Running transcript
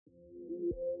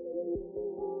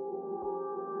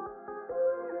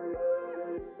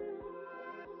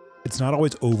It's not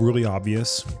always overly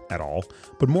obvious at all,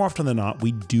 but more often than not,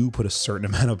 we do put a certain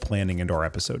amount of planning into our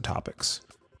episode topics.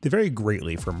 They vary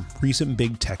greatly from recent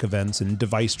big tech events and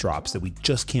device drops that we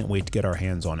just can't wait to get our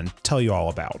hands on and tell you all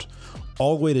about,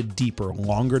 all the way to deeper,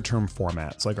 longer-term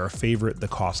formats like our favorite The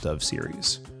Cost Of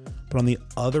series. But on the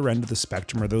other end of the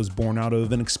spectrum are those born out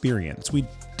of an experience we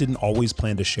didn't always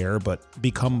plan to share, but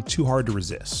become too hard to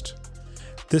resist.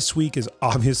 This week is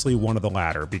obviously one of the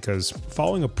latter because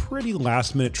following a pretty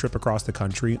last-minute trip across the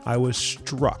country, I was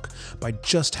struck by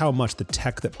just how much the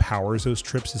tech that powers those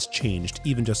trips has changed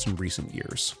even just in recent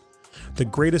years. The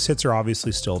greatest hits are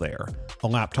obviously still there. A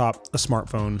laptop, a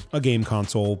smartphone, a game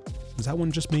console. Is that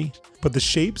one just me? But the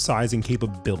shape, size, and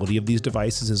capability of these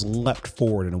devices has leapt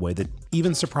forward in a way that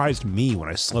even surprised me when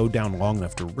I slowed down long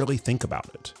enough to really think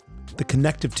about it. The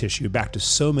connective tissue back to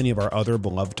so many of our other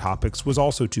beloved topics was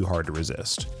also too hard to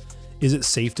resist. Is it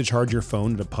safe to charge your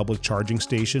phone at a public charging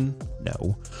station?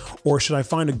 No. Or should I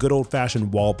find a good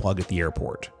old-fashioned wall plug at the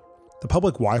airport? The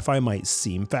public Wi-Fi might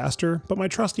seem faster, but my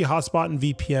trusty hotspot and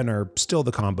VPN are still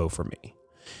the combo for me.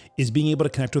 Is being able to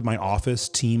connect with my office,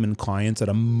 team, and clients at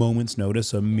a moment's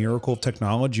notice a miracle of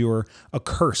technology or a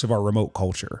curse of our remote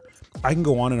culture? I can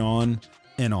go on and on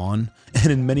and on,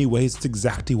 and in many ways it's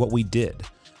exactly what we did.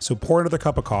 So pour another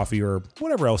cup of coffee or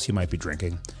whatever else you might be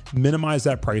drinking, minimize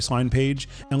that Priceline page,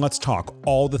 and let's talk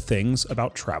all the things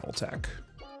about travel tech.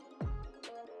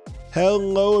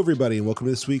 Hello, everybody, and welcome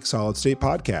to this week's Solid State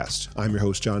Podcast. I'm your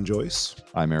host, John Joyce.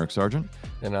 I'm Eric Sargent.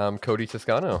 And I'm Cody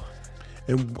Toscano.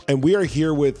 And we are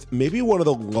here with maybe one of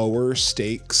the lower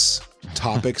stakes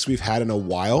topics we've had in a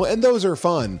while, and those are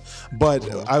fun. But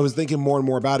I was thinking more and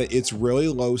more about it. It's really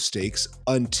low stakes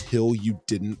until you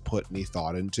didn't put any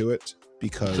thought into it.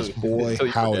 Because boy,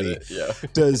 howdy,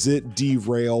 does it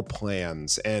derail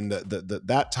plans. And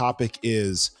that topic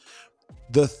is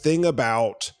the thing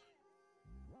about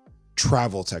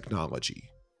travel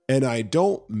technology. And I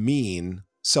don't mean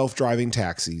self-driving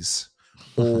taxis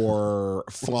or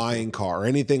flying car or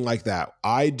anything like that.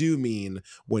 I do mean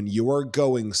when you are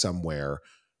going somewhere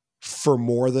for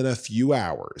more than a few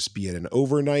hours, be it an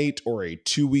overnight or a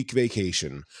 2-week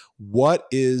vacation, what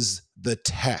is the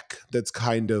tech that's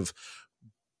kind of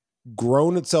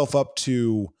grown itself up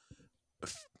to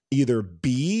either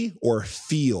be or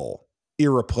feel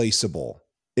irreplaceable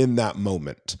in that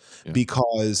moment?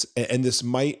 Because, and this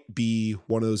might be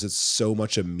one of those, it's so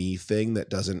much a me thing that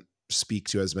doesn't speak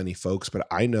to as many folks, but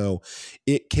I know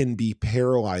it can be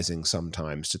paralyzing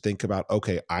sometimes to think about,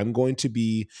 okay, I'm going to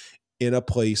be in a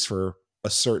place for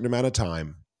a certain amount of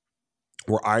time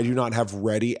where I do not have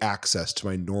ready access to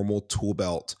my normal tool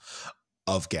belt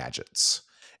of gadgets.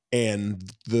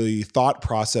 And the thought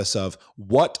process of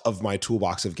what of my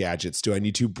toolbox of gadgets do I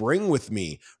need to bring with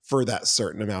me for that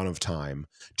certain amount of time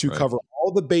to cover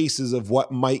all the bases of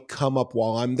what might come up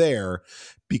while I'm there,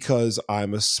 because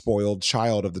I'm a spoiled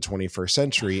child of the 21st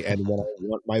century. And when I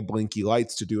want my blinky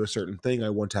lights to do a certain thing, I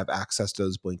want to have access to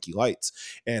those blinky lights.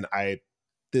 And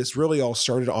this really all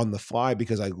started on the fly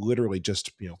because I literally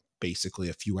just, basically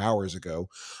a few hours ago,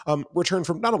 returned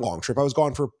from not a long trip. I was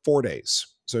gone for 4 days.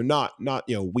 So not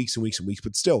weeks and weeks and weeks,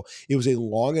 but still it was a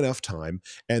long enough time,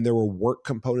 and there were work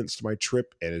components to my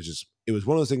trip. And it was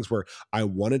one of those things where I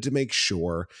wanted to make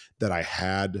sure that I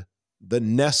had the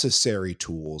necessary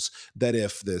tools, that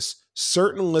if this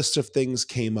certain list of things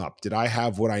came up, did I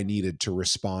have what I needed to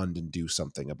respond and do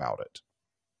something about it?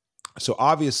 So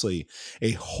obviously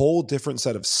a whole different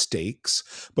set of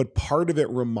stakes, but part of it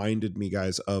reminded me,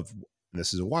 guys, of, and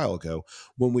this is a while ago,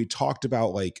 when we talked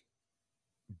about like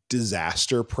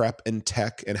disaster prep and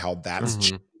tech and how that's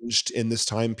changed in this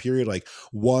time period. Like,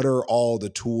 what are all the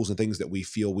tools and things that we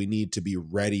feel we need to be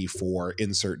ready for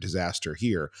insert disaster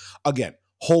here? Again,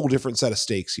 whole different set of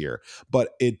stakes here, but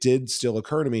it did still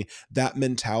occur to me that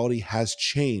mentality has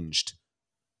changed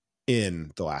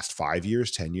in the last 5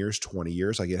 years, 10 years, 20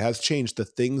 years. Like, it has changed. The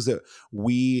things that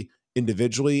we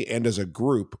individually and as a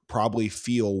group probably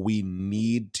feel we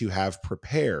need to have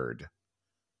prepared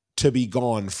to be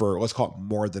gone for, let's call it,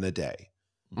 more than a day.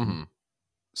 Mm-hmm.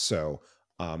 So,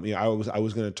 I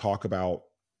was going to talk about,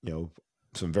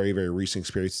 some very, very recent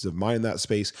experiences of mine in that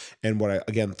space. And what I,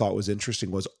 again, thought was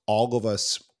interesting was all of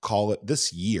us, call it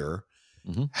this year,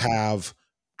 have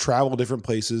traveled different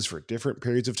places for different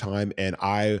periods of time. And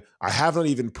I haven't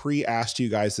even pre-asked you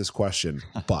guys this question,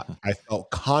 but I felt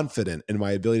confident in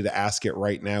my ability to ask it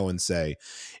right now and say,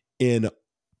 in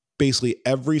basically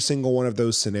every single one of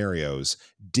those scenarios,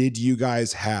 did you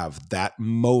guys have that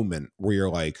moment where you're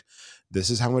like, this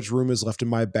is how much room is left in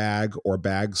my bag, or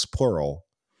bags plural?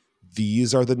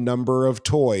 These are the number of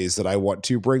toys that I want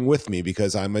to bring with me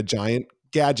because I'm a giant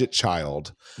gadget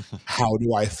child. How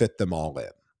do I fit them all in?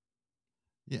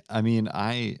 Yeah, I mean,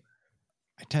 I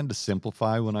tend to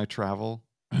simplify when I travel.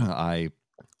 I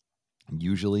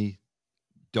usually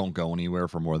don't go anywhere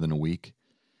for more than a week.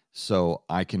 So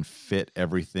I can fit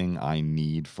everything I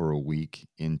need for a week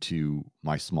into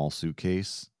my small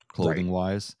suitcase, clothing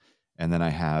wise. And then I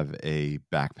have a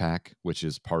backpack, which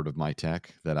is part of my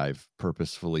tech that I've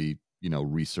purposefully,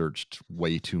 researched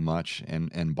way too much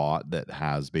and bought, that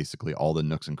has basically all the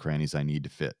nooks and crannies I need to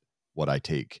fit what I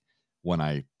take when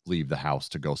I leave the house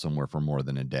to go somewhere for more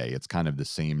than a day. It's kind of the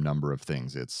same number of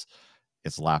things. It's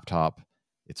laptop,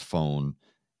 it's phone,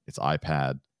 it's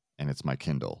iPad, and it's my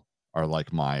Kindle are like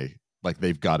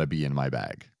they've got to be in my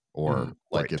bag. Or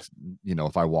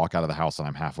if I walk out of the house and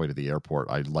I'm halfway to the airport,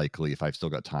 if I've still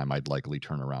got time, I'd likely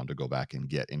turn around to go back and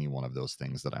get any one of those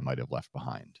things that I might have left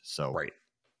behind. So,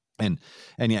 and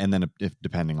then if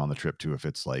depending on the trip too, if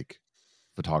it's like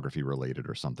photography related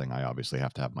or something, I obviously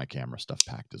have to have my camera stuff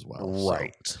packed as well.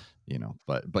 Right. So,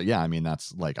 but yeah, I mean,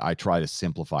 that's like, I try to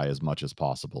simplify as much as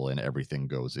possible, and everything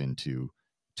goes into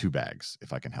 2 bags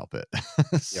if I can help it.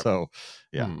 So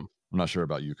yeah, I'm not sure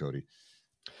about you, Cody.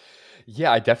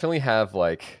 Yeah, I definitely have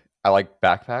I like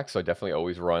backpacks, so I definitely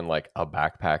always run like a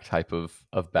backpack type of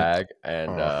bag.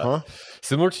 And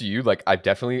similar to you, like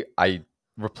I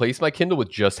replaced my Kindle with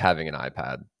just having an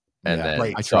iPad. And then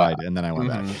I tried, and then I went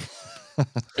back.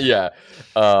 Yeah.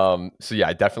 So yeah,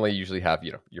 I definitely usually have,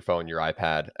 your phone, your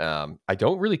iPad. I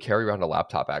don't really carry around a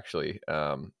laptop actually.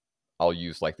 I'll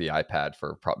use like the iPad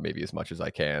for maybe as much as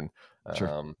I can.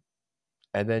 Sure.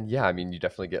 And then, yeah, I mean, you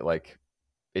definitely get like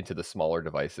into the smaller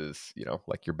devices,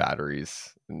 like your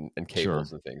batteries and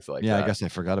cables and things like that. Yeah, I guess I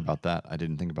forgot about that. I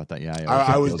didn't think about that. Yeah,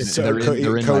 I was they're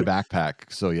in my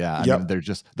backpack. So yeah, I mean,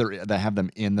 they have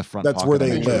them in the front. That's pocket. where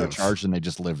they live. They're charged, and they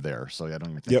just live there. So I don't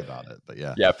even think about it. But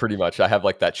yeah, pretty much. I have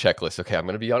like that checklist. Okay, I'm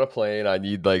going to be on a plane. I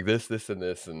need like this, and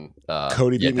this, and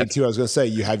Cody beat me too. I was going to say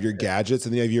you have your gadgets,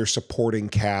 and then you have your supporting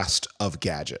cast of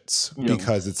gadgets,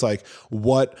 because it's like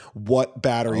what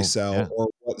battery cell or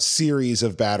what series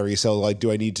of battery cell, like,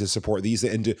 do I need to support these,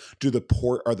 and are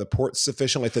the ports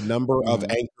sufficient, like the number of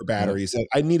anchor batteries that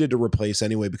I needed to replace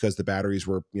anyway because the batteries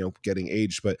were getting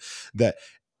aged, but that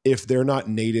if they're not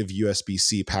native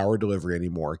USB-C power delivery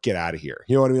anymore, get out of here.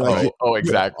 You know what I mean? Like,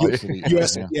 exactly.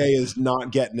 USB-A is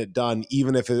not getting it done.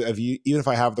 Even if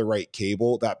I have the right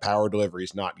cable, that power delivery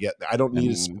is not getting. I don't need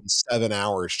to spend 7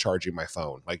 hours charging my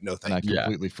phone. Like, no, thank you. And I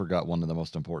completely forgot one of the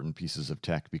most important pieces of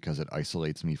tech, because it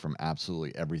isolates me from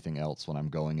absolutely everything else when I'm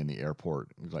going in the airport.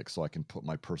 Like, so I can put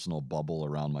my personal bubble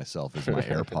around myself as my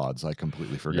AirPods. I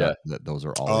completely forgot that those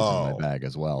are always in my bag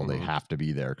as well. They have to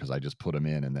be there because I just put them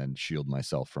in and then shield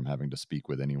myself from having to speak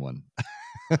with anyone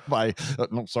by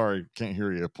no, sorry, can't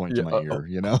hear you, point to my ear,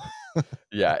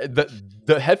 Yeah,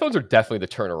 the headphones are definitely the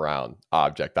turnaround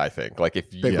object, I think. Like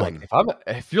if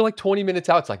you're like 20 minutes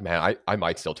out, it's like, man, I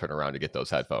might still turn around to get those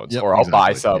headphones, or I'll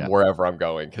buy some wherever I'm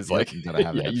going, because like you gotta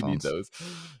have you need those.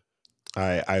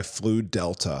 I flew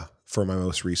Delta for my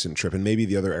most recent trip, and maybe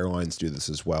the other airlines do this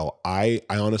as well. I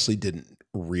honestly didn't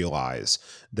realize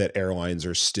that airlines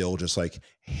are still just like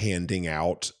handing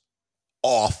out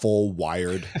awful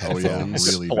wired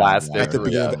headphones really plastic at the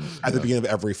beginning of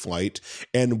every flight.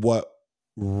 And what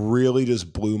really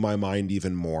just blew my mind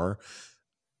even more,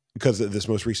 because this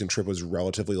most recent trip was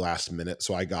relatively last minute,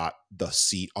 so I got the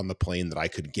seat on the plane that I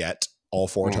could get all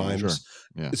 4 times.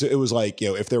 So it was like,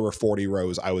 if there were 40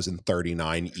 rows, I was in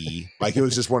 39E. Like, it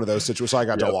was just one of those situations. So I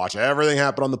got to watch everything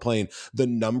happen on the plane. The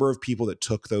number of people that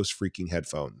took those freaking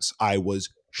headphones, I was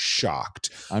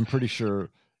shocked. I'm pretty sure,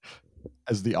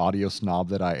 as the audio snob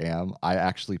that I am, I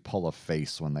actually pull a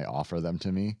face when they offer them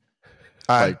to me.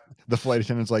 Like, the flight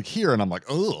attendant's like, here, and I'm like,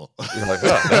 oh, you're like,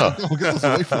 no. Don't get this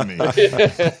away from me.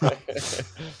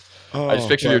 I just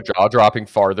picture your jaw dropping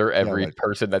farther every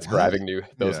person that's grabbing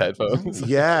those headphones.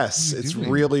 Yes, it's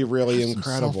really, really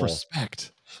incredible.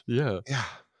 Self-respect. Yeah.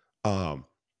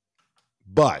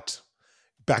 But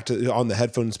back to on the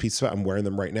headphones piece, I'm wearing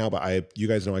them right now, but you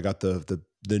guys know I got the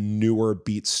newer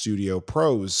Beats Studio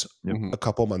Pros a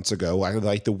couple months ago. I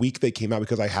like the week they came out,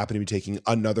 because I happened to be taking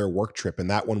another work trip, and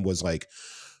that one was like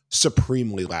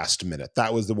supremely last minute.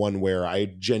 That was the one where I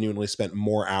genuinely spent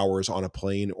more hours on a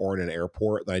plane or in an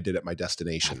airport than I did at my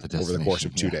destination over the course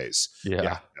of 2 days.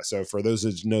 Yeah. So for those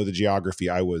that know the geography,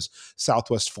 I was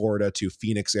Southwest Florida to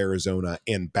Phoenix, Arizona,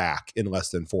 and back in less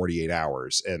than 48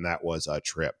 hours. And that was a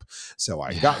trip. So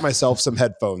I got myself some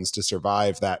headphones to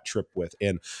survive that trip with.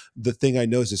 And the thing I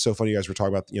noticed is so funny. You guys were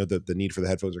talking about, the need for the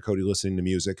headphones, or Cody listening to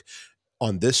music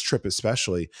on this trip,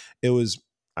 especially. I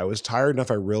was tired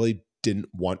enough. I really didn't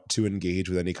want to engage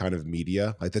with any kind of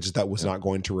media. Like that was not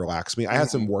going to relax me. I had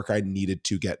some work I needed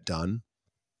to get done,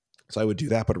 so I would do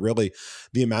that. But really,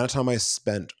 the amount of time I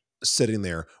spent sitting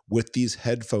there with these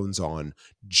headphones on,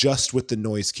 just with the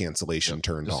noise cancellation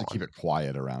turned just on, to keep it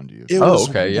quiet around you. it was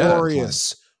okay,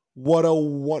 glorious. What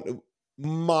a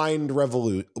mind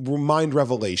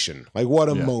revelation! Like what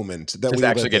a moment that just we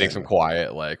actually lived getting in. some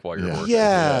quiet, like while you're working.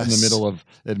 Yes. In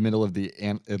the middle of the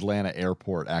Atlanta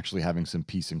airport, actually having some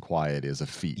peace and quiet is a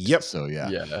feat. Yep. So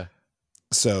yeah.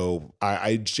 So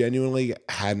I genuinely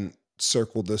hadn't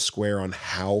circled the square on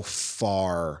how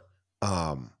far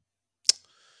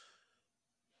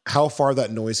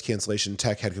that noise cancellation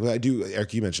tech had. I do,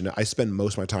 Eric, you mentioned it. I spend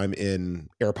most of my time in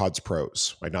AirPods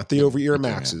Pros, like not the over-ear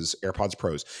Maxes, AirPods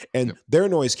Pros, and their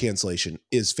noise cancellation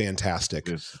is fantastic.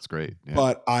 It's great. Yeah.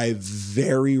 But I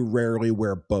very rarely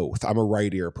wear both. I'm a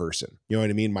right ear person. You know what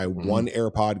I mean? My one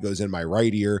AirPod goes in my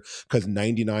right ear because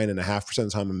 99.5% of the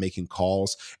time I'm making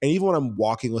calls. And even when I'm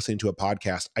walking, listening to a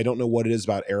podcast, I don't know what it is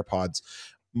about AirPods,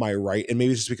 my right, and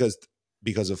maybe it's just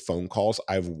because of phone calls,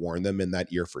 I've worn them in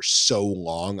that ear for so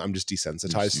long, I'm just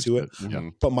desensitized to it.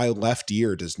 But my left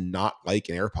ear does not like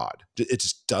an AirPod. It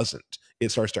just doesn't.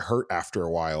 It starts to hurt after a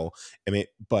while.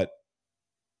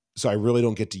 So I really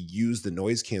don't get to use the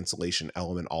noise cancellation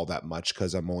element all that much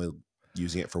because I'm only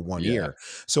using it for one ear.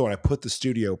 So when I put the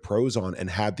Studio Pros on and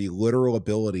had the literal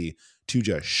ability to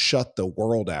just shut the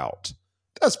world out,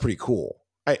 that's pretty cool.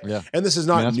 And this is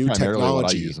not new technology.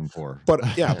 What I use them for. But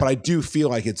but I do feel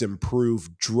like it's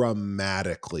improved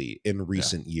dramatically in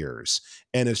recent years.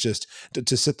 And it's just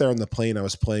to sit there on the plane, I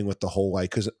was playing with the whole, like,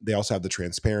 because they also have the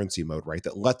transparency mode, right,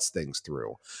 that lets things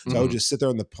through. So I would just sit there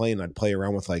on the plane and I'd play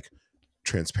around with like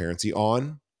transparency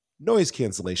on, noise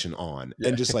cancellation on,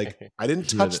 and just like I didn't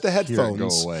touch the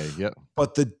headphones. Go away. Yep.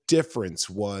 But the difference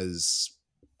was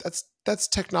that's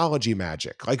technology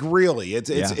magic. Like really,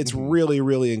 it's really,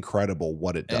 really incredible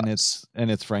what it does. And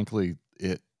it's frankly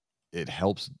it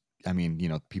helps. I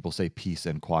mean, people say peace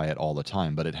and quiet all the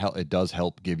time, but it does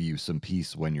help give you some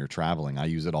peace when you're traveling. I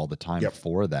use it all the time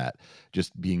for that.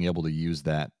 Just being able to use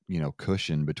that,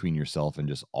 cushion between yourself and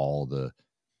just all the,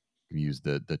 use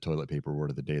the toilet paper word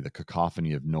of the day, the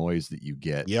cacophony of noise that you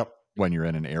get when you're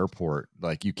in an airport.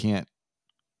 Like you can't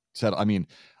settle. I mean,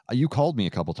 you called me a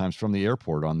couple times from the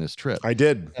airport on this trip. I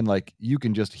did. And like, you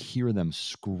can just hear them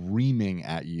screaming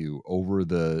at you over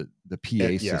the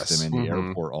PA system in the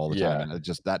airport all the time. And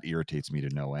that irritates me to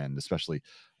no end, especially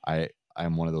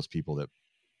I'm one of those people that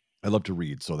I love to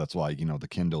read. So that's why, the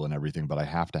Kindle and everything, but I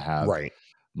have to have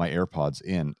my AirPods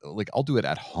in. Like I'll do it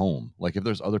at home. Like if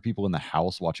there's other people in the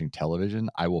house watching television,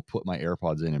 I will put my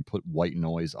AirPods in and put white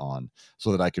noise on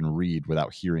so that I can read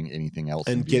without hearing anything else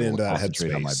and get into that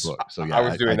headspace on my book. So I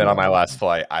was doing that on my last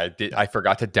flight. I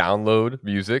forgot to download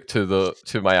music to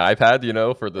my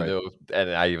iPad, for the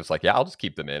and I was like, I'll just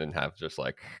keep them in and have just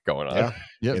like going on.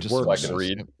 It just works. So I can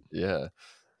read.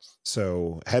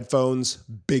 So headphones,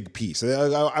 big piece.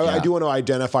 I do want to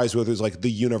identify with as like the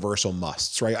universal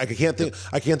musts, right? I can't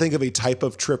think of a type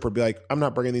of trip where be like, I'm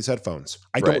not bringing these headphones.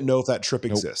 I don't know if that trip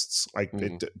exists. Like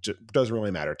it doesn't really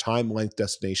matter. Time, length,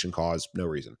 destination, cause, no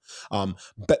reason.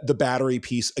 But the battery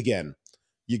piece, again,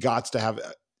 you got to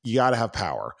have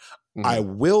power. I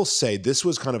will say this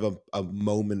was kind of a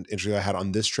moment interesting I had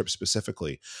on this trip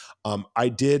specifically. I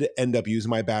did end up using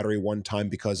my battery one time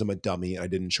because I'm a dummy and I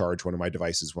didn't charge one of my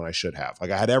devices when I should have.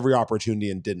 Like I had every opportunity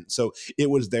and didn't. So it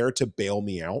was there to bail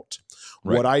me out.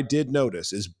 What I did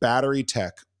notice is battery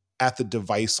tech at the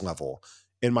device level,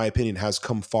 in my opinion, has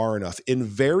come far enough in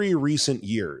very recent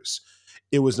years.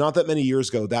 It was not that many years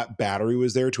ago that battery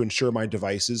was there to ensure my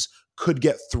devices could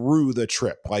get through the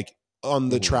trip. Like on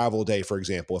the travel day, for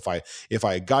example, if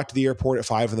I got to the airport at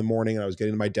 5 a.m. and I was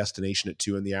getting to my destination at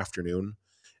 2 p.m,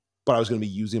 but I was going to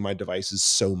be using my devices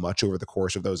so much over the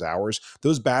course of those hours,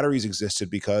 those batteries existed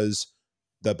because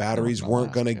the batteries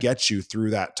weren't going to get you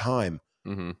through that time.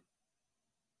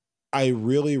 I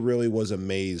really, really was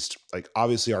amazed. Like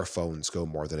obviously our phones go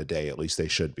more than a day, at least they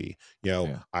should be.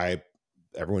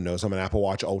 Everyone knows I'm an Apple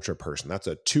Watch Ultra person. That's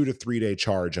a 2 to 3 day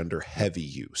charge under heavy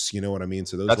use. You know what I mean?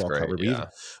 So those are all covered.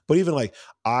 But even like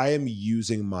I am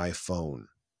using my phone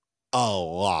a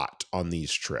lot on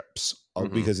these trips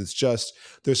because it's just,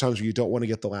 there's times where you don't want to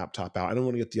get the laptop out. I don't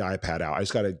want to get the iPad out. I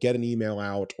just got to get an email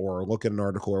out or look at an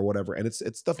article or whatever. And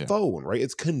it's the phone, right?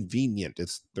 It's convenient.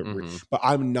 But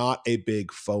I'm not a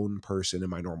big phone person in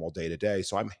my normal day to day.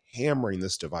 So I'm hammering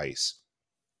this device.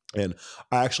 And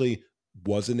I actually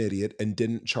was an idiot and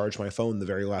didn't charge my phone the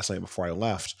very last night before I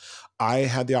left. I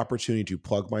had the opportunity to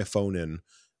plug my phone in,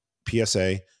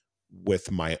 PSA, with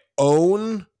my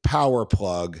own power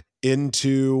plug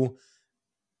into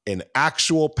an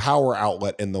actual power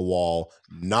outlet in the wall,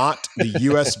 not the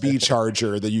USB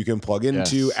charger that you can plug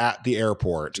into at the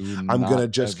airport. I'm going to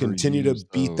just continue to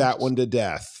beat that one to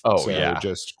death. Oh, so yeah.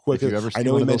 just quick. If you ever see I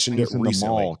know one we of those mentioned it things in the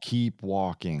recently. mall, keep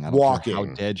walking. I don't care how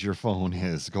dead your phone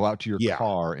is. Go out to your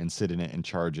car and sit in it and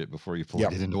charge it before you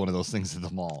plug it into one of those things in the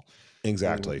mall.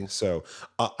 Exactly. So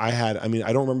I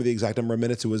don't remember the exact number of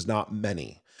minutes. It was not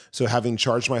many. So having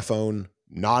charged my phone,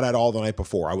 not at all the night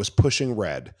before, I was pushing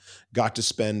red, got to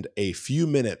spend a few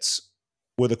minutes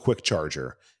with a quick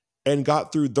charger and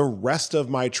got through the rest of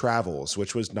my travels,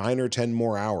 which was 9 or 10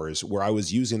 more hours where I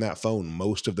was using that phone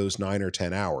most of those 9 or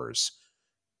 10 hours.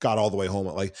 Got all the way home.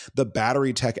 Like the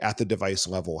battery tech at the device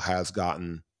level has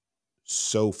gotten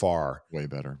so far way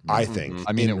better, I think.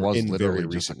 I mean, it was literally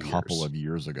just a couple of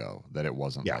years ago that it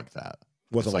wasn't like that.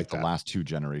 Wasn't like that. The last 2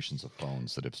 generations of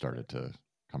phones that have started to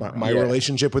come around. My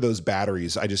relationship with those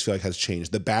batteries, I just feel like has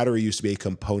changed. The battery used to be a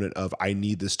component of I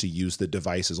need this to use the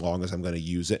device as long as I'm going to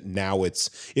use it. Now it's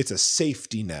a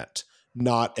safety net,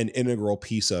 not an integral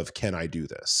piece of can I do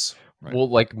this? Right.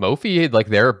 Well, like Mophie, like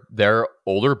their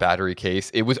older battery case,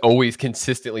 it was always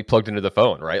consistently plugged into the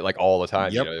phone, right? Like all the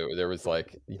time. Yep. You know, there was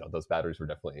like, you know, those batteries were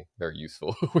definitely very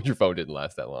useful when your phone didn't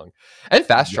last that long. And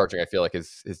fast charging, I feel like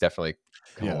is definitely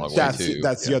come a long way too.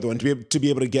 That's the other one. To be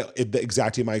able to get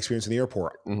exactly my experience in the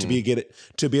airport. To be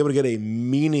able to get a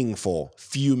meaningful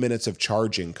few minutes of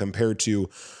charging compared to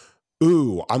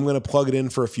I'm going to plug it in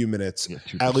for a few minutes.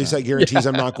 At least that guarantees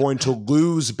I'm not going to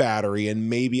lose battery and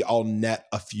maybe I'll net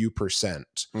a few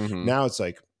percent. Now it's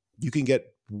like you can get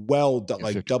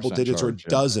like double digits charge, or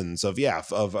dozens of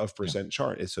percent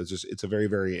charge. So it's a very,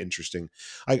 very interesting.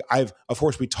 Of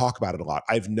course we talk about it a lot.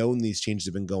 I've known these changes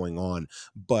have been going on,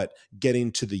 but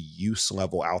getting to the use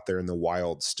level out there in the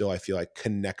wild still, I feel like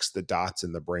connects the dots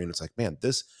in the brain. It's like, man,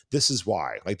 this is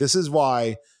why. Like this is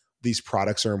why these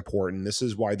products are important. This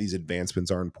is why these advancements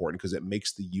are important, because it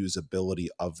makes the usability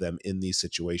of them in these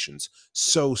situations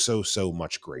so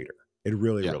much greater. It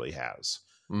really, really has.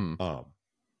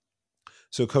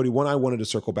 So Cody, one I wanted to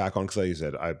circle back on, because like you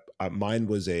said, mine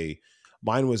was a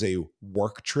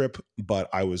work trip, but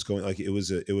I was going like it was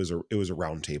a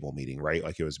roundtable meeting, right?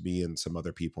 Like it was me and some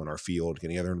other people in our field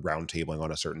getting together and roundtabling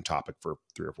on a certain topic for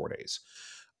 3 or 4 days.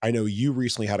 I know you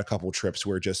recently had a couple trips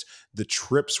where just the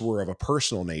trips were of a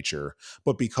personal nature,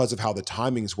 but because of how the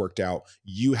timings worked out,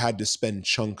 you had to spend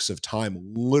chunks of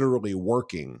time literally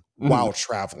working while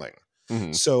traveling.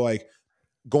 So like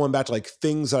going back to like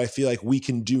things that I feel like we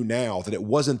can do now that it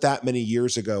wasn't that many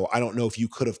years ago. I don't know if you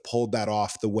could have pulled that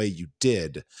off the way you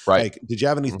did. Right. Like, did you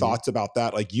have any thoughts about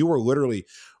that? Like you were literally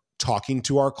talking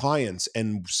to our clients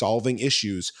and solving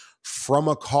issues from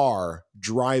a car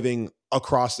driving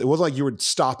across. It wasn't like you would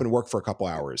stop and work for a couple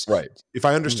hours. Right. If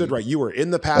I understood right, you were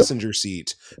in the passenger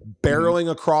seat, barreling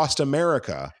across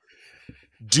America,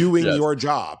 doing your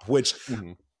job, which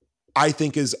I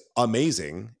think is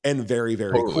amazing and very,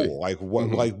 very cool. Like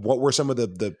what were some of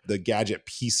the gadget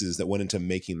pieces that went into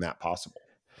making that possible?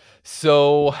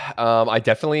 So I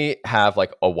definitely have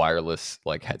like a wireless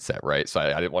like headset, right? So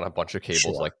I didn't want a bunch of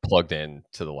cables like plugged in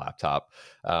to the laptop.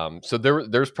 So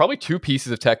there's probably 2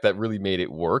 pieces of tech that really made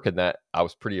it work, and that I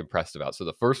was pretty impressed about. So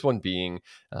the first one being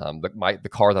the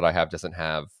car that I have doesn't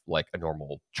have like a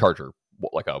normal charger,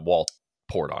 like a wall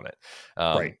port on it.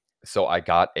 Right. So I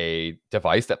got a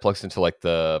device that plugs into like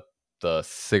the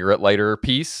cigarette lighter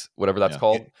piece, whatever that's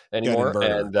called anymore,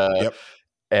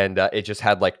 and it just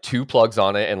had like 2 plugs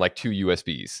on it and like 2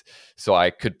 USBs. So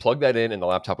I could plug that in and the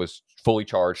laptop was fully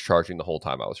charging the whole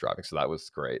time I was driving. So that was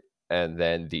great. And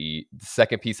then the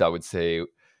second piece I would say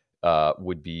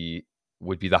would be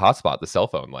the hotspot, the cell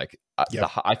phone. Like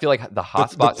I feel like the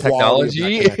hotspot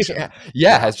technology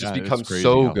has just become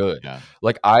so good.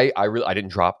 Like I didn't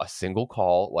drop a single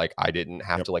call. Like I didn't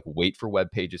have to like wait for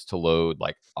web pages to load.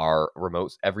 Like our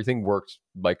remotes, everything worked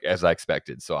like as I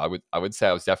expected. So I would say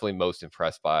I was definitely most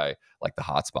impressed by like the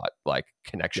hotspot like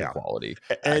connection quality.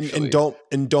 And don't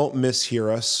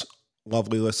mishear us,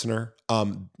 lovely listener.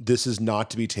 This is not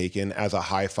to be taken as a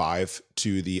high five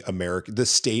to the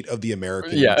state of the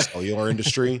American cellular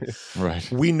industry.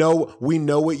 Right. We know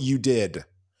what you did.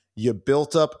 You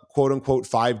built up quote unquote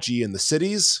 5G in the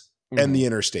cities and the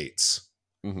interstates.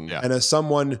 And as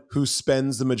someone who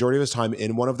spends the majority of his time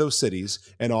in one of those cities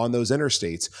and on those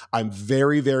interstates, I'm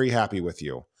very, very happy with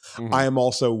you. I am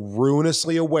also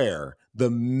ruinously aware the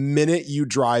minute you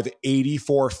drive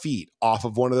 84 feet off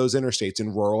of one of those interstates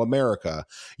in rural America,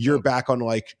 you're back on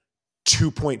like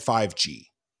 2.5G.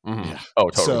 Oh,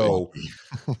 totally. So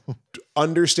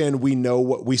understand, we know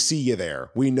what we see you there.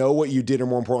 We know what you did, or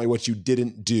more importantly, what you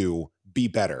didn't do. be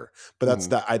better. But that's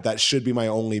that should be my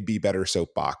only be better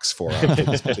soapbox for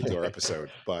this particular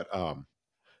episode. But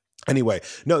anyway,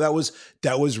 no, that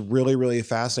was really, really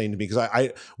fascinating to me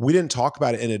because we didn't talk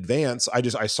about it in advance.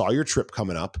 I saw your trip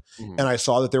coming up and I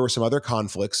saw that there were some other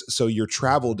conflicts. So your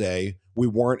travel day, we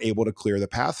weren't able to clear the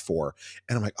path for.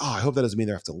 And I'm like, oh, I hope that doesn't mean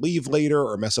they have to leave later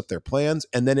or mess up their plans.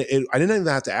 And then I didn't even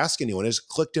have to ask anyone. It just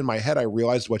clicked in my head. I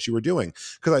realized what you were doing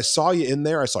because I saw you in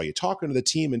there. I saw you talking to the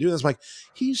team and doing this. I'm like,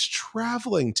 he's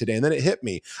traveling today. And then it hit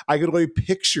me. I could really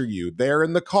picture you there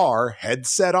in the car,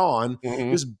 headset on,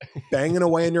 just banging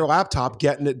away on your laptop,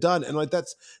 getting it done. And like,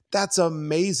 that's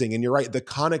amazing. And you're right. The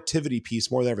connectivity piece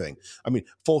more than everything. I mean,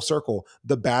 full circle,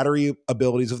 the battery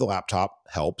abilities of the laptop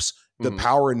helps. The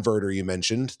power inverter you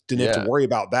mentioned, didn't have to worry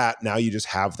about that. Now you just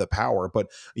have the power,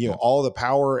 but all the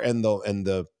power and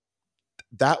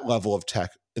that level of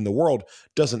tech in the world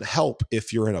doesn't help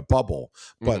if you're in a bubble,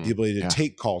 but the ability to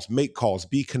take calls, make calls,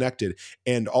 be connected,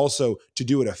 and also to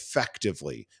do it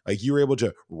effectively. Like you were able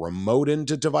to remote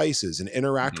into devices and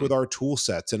interact with our tool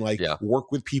sets and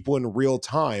work with people in real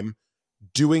time,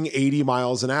 doing 80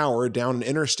 miles an hour down an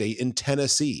interstate in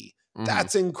Tennessee.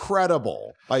 That's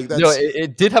incredible. Like that's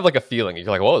it did have like a feeling. You're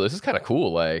like, whoa, this is kind of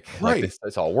cool. Like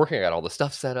it's all working. I got all the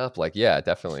stuff set up. Like, yeah,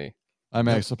 definitely. I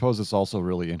mean, I suppose it's also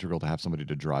really integral to have somebody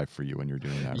to drive for you when you're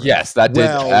doing that. Right? Yes, that did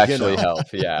actually help.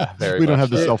 Yeah, very. We don't have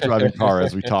the self-driving car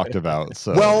as we talked about.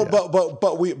 So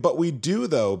but we do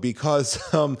though because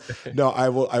no, I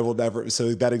will never.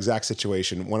 So that exact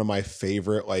situation, one of my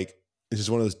favorite it's just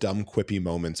one of those dumb quippy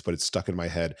moments, but it's stuck in my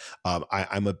head.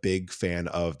 I'm a big fan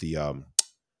of the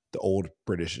old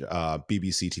British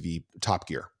BBC TV Top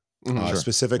Gear.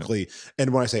 Specifically,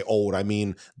 and when I say old, I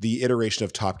mean the iteration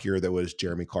of Top Gear that was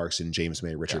Jeremy Clarkson, James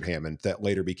May, Richard Hammond, that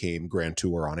later became Grand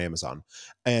Tour on Amazon.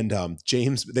 And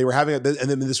James, they were having and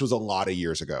then this was a lot of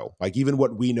years ago. Like even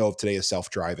what we know of today as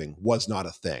self-driving was not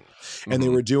a thing. And they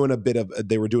were doing a bit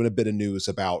of news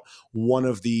about one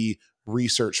of the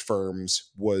research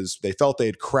firms they felt they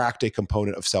had cracked a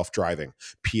component of self-driving.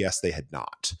 P.S. They had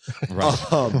not.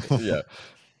 Right.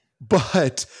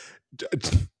 But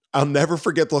I'll never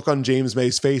forget the look on James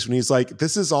May's face when he's like,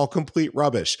 this is all complete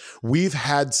rubbish. We've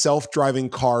had self-driving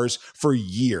cars for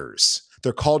years.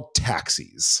 They're called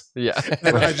taxis. Yeah.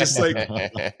 And I just so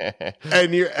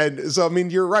I mean,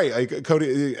 you're right. Like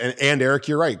Cody and Eric,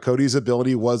 you're right. Cody's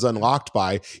ability was unlocked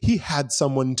by he had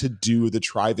someone to do the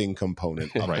driving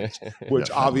component of it, which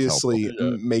obviously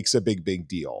makes a big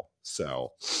deal.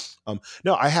 So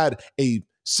no, I had a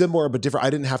similar but different. I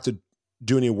didn't have to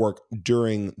do any work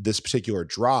during this particular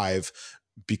drive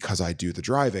because I do the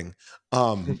driving,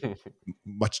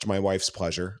 much to my wife's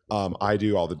pleasure. I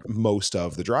do most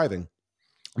of the driving,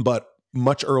 but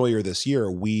much earlier this year,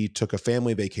 we took a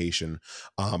family vacation.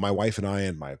 My wife and I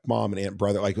and my mom and aunt,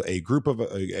 brother, like a group of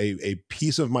a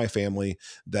piece of my family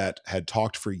that had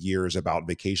talked for years about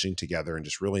vacationing together and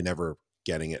just really never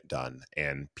getting it done.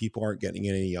 And people aren't getting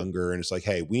any younger. And it's like,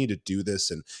 hey, we need to do this.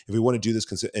 And if we want to do this,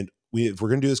 if we're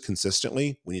going to do this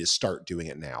consistently, we need to start doing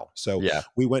it now. So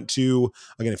we went to,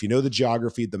 again, if you know the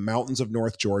geography, the mountains of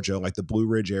North Georgia, like the Blue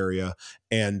Ridge area,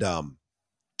 and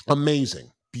amazing,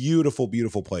 beautiful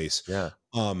place. Yeah.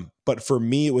 But for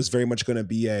me, it was very much going to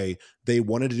be they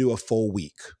wanted to do a full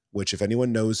week, which if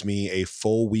anyone knows me, a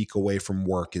full week away from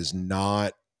work is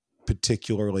not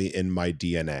particularly in my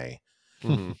DNA.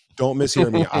 Don't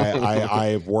mishear me.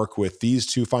 I've worked with these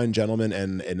two fine gentlemen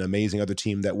and an amazing other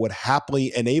team that would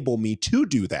happily enable me to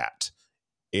do that.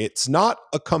 It's not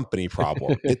a company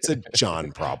problem. It's a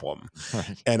John problem.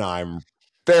 Right. And I'm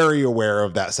very aware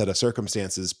of that set of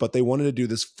circumstances, but they wanted to do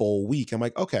this full week. I'm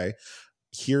like, okay,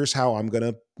 here's how I'm going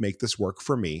to make this work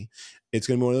for me. It's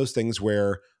going to be one of those things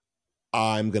where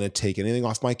I'm going to take anything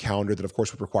off my calendar that, of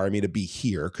course, would require me to be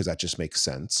here because that just makes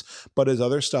sense. But as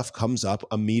other stuff comes up,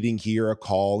 a meeting here, a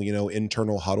call,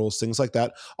 internal huddles, things like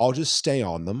that, I'll just stay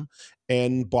on them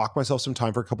and block myself some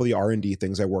time for a couple of the R&D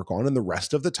things I work on. And the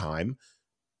rest of the time,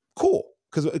 cool.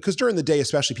 Because during the day,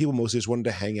 especially, people mostly just wanted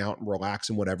to hang out and relax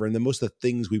and whatever. And then most of the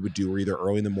things we would do were either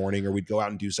early in the morning or we'd go out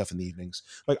and do stuff in the evenings.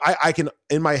 Like I can,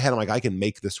 in my head, I'm like, I can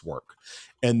make this work.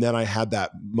 And then I had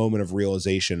that moment of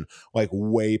realization, like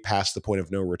way past the point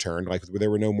of no return. Like there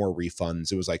were no more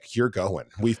refunds. It was like, you're going.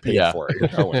 We've paid for it. You're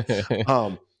going.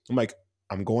 I'm like,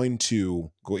 I'm going to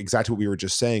go exactly what we were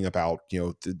just saying about,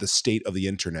 the state of the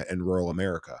internet in rural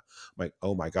America. I'm like,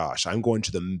 oh my gosh, I'm going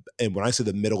to and when I say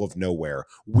the middle of nowhere,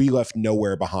 we left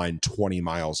nowhere behind 20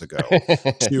 miles ago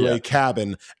to a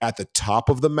cabin at the top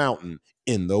of the mountain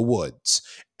in the woods.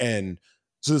 And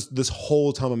So this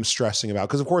whole time I'm stressing about,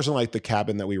 because of course in like the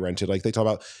cabin that we rented, like they talk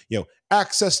about,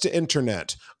 access to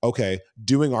internet. Okay.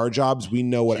 Doing our jobs, we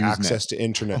know what HughesNet. access to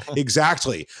internet.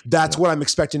 Exactly. That's what I'm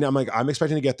expecting. I'm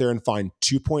expecting to get there and find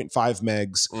 2.5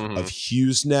 megs of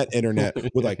HughesNet internet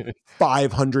with like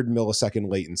 500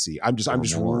 millisecond latency. I'm just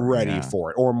ready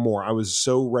for it, or more. I was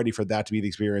so ready for that to be the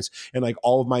experience. And like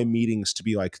all of my meetings to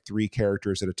be like 3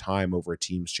 characters at a time over a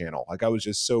Teams channel. Like I was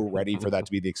just so ready for that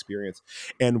to be the experience.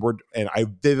 And I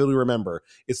vividly remember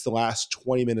it's the last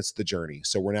 20 minutes of the journey.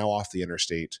 So we're now off the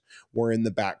interstate. We're in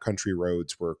the backcountry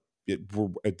roads. We're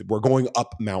going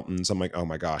up mountains. I'm like, oh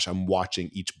my gosh, I'm watching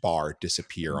each bar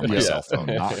disappear on my cell phone.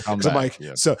 I'm like,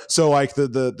 so like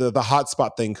the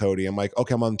hotspot thing, Cody. I'm like,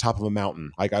 okay, I'm on top of a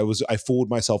mountain. Like I fooled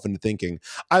myself into thinking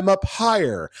I'm up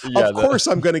higher. Of course,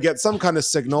 I'm going to get some kind of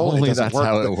signal. Only that's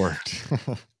how it worked.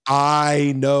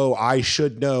 I know, I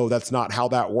should know that's not how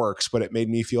that works, but it made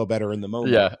me feel better in the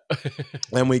moment. Yeah.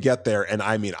 And we get there. And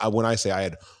I mean, when I say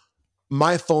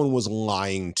my phone was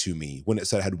lying to me when it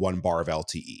said I had 1 bar of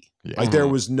LTE. Yeah. Like there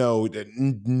was no. Yeah.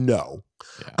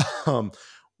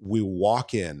 We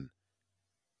walk in.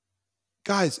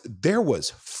 Guys, there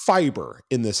was fiber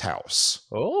in this house.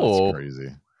 Oh, that's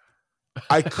crazy.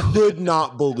 I could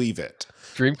not believe it.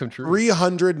 Dream come true.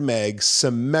 300 meg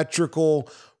symmetrical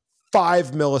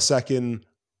 5 millisecond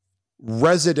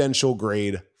residential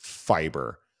grade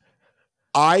fiber.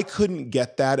 I couldn't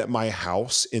get that at my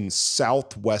house in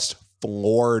Southwest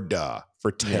Florida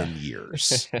for 10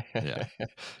 years. Yeah.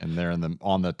 And they're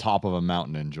on the top of a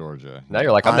mountain in Georgia. Now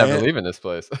you're like, I'm never leaving this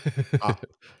place.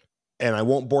 And I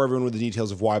won't bore everyone with the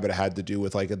details of why, but it had to do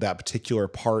with like that particular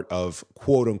part of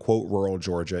quote unquote rural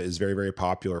Georgia is very, very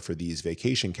popular for these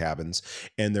vacation cabins.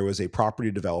 And there was a property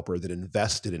developer that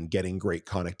invested in getting great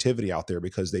connectivity out there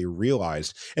because they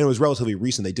realized, and it was relatively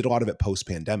recent, they did a lot of it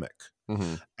post-pandemic.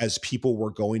 As people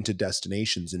were going to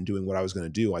destinations and doing what I was going to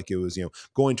do. Like it was,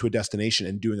 going to a destination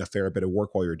and doing a fair bit of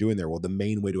work while you're doing there. Well, the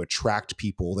main way to attract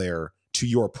people there to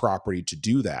your property to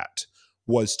do that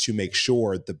was to make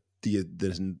sure the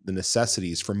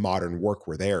necessities for modern work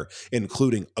were there,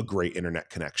 including a great internet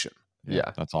connection.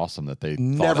 Yeah, that's awesome that they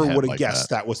never would have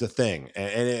guessed that was the thing,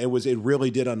 and it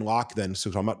really did unlock. Then,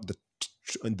 so talking about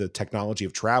the technology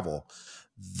of travel,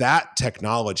 that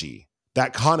technology,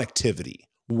 that connectivity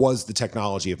was the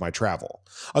technology of my travel.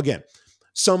 Again,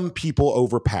 some people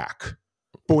overpack.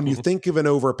 But when you think of an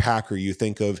overpacker, you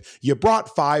think of you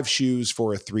brought 5 shoes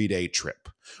for a 3-day trip,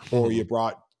 or you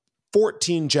brought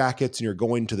 14 jackets and you're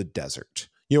going to the desert.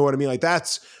 You know what I mean? Like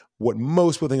that's what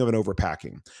most people think of an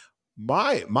overpacking.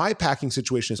 My packing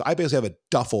situation is I basically have a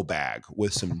duffel bag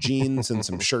with some jeans and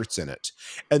some shirts in it,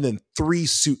 and then 3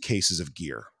 suitcases of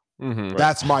gear.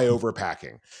 That's my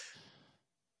overpacking.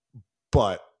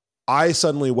 But I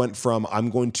suddenly went from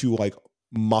I'm going to like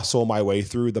muscle my way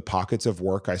through the pockets of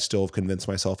work I still have convinced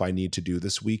myself I need to do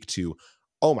this week to,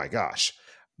 oh my gosh,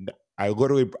 I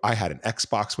had an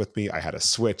Xbox with me. I had a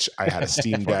Switch. I had a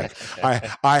Steam Deck.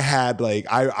 I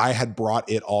had brought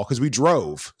it all because we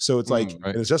drove. So it's like,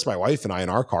 it was just my wife and I in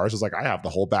our cars. It's like, I have the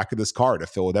whole back of this car to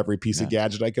fill with every piece of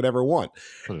gadget I could ever want.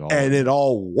 And it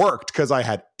all worked because I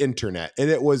had internet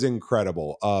and it was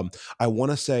incredible. I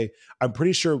want to say, I'm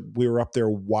pretty sure we were up there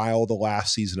while the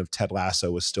last season of Ted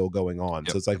Lasso was still going on.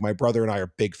 Yep. So it's like my brother and I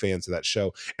are big fans of that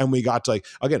show. And we got to like,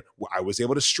 again, I was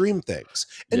able to stream things.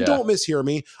 And don't mishear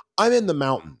me. I'm in the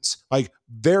mountains, like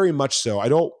very much so.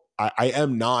 I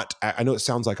am not, I know it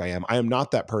sounds like I am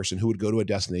not that person who would go to a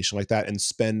destination like that and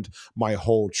spend my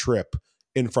whole trip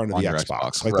in front of the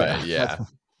Xbox. Like right, yeah.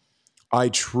 I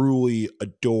truly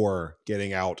adore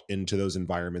getting out into those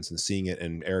environments and seeing it.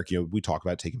 And Eric, we talk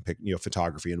about taking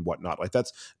photography and whatnot. Like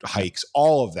that's hikes,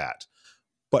 all of that.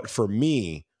 But for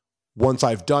me, once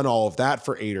I've done all of that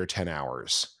for 8 or 10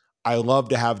 hours, I love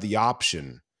to have the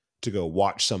option to go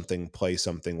watch something, play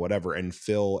something, whatever, and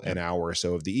fill an hour or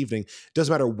so of the evening. It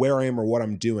doesn't matter where I am or what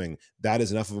I'm doing. That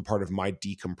is enough of a part of my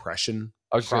decompression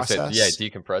process. Gonna say,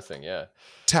 decompressing, yeah.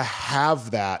 To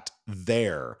have that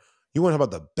there. You want to talk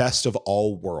about the best of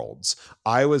all worlds.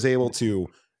 I was able to,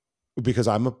 because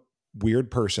I'm a weird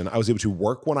person, I was able to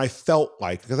work when I felt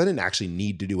like, because I didn't actually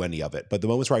need to do any of it, but the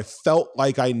moments where I felt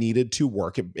like I needed to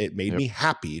work, it made me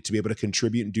happy to be able to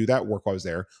contribute and do that work while I was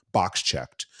there, box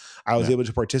checked. I was able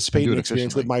to participate in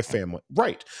experience with my family.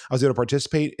 Right. I was able to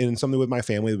participate in something with my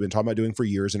family we've been talking about doing for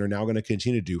years and are now going to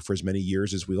continue to do for as many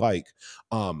years as we like.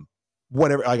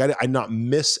 Whatever, like I not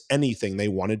miss anything they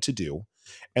wanted to do.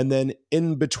 And then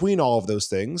in between all of those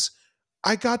things,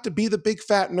 I got to be the big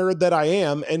fat nerd that I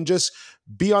am and just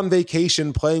be on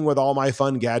vacation playing with all my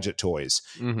fun gadget toys.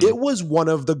 Mm-hmm. It was one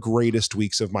of the greatest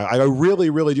weeks of my life. I really,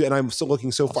 really do. And I'm still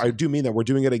looking so far. I do mean that we're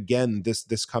doing it again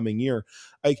this coming year.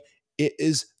 Like, it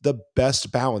is the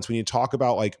best balance when you talk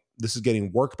about, like, this is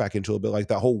getting work back into a bit, like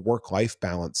that whole work-life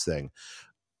balance thing.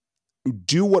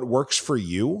 Do what works for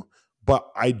you. But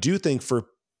I do think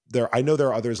I know there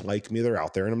are others like me that are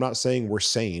out there, and I'm not saying we're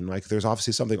sane. Like, there's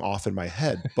obviously something off in my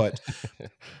head, but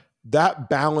that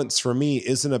balance for me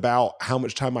isn't about how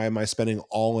much time am I spending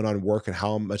all in on work and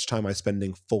how much time am I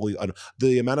spending fully on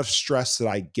the amount of stress that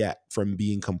I get from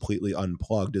being completely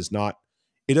unplugged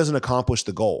it doesn't accomplish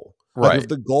the goal. Like, Right. if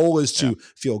the goal is to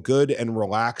feel good and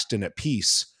relaxed and at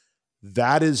peace,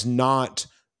 that is not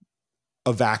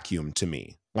a vacuum to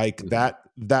me. Like, that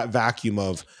vacuum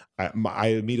of I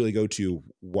immediately go to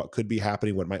what could be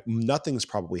happening, nothing's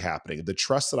probably happening. The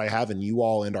trust that I have in you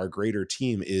all and our greater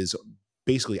team is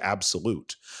basically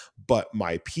absolute. But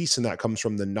my peace in that comes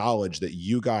from the knowledge that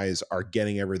you guys are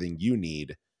getting everything you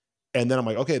need. And then I'm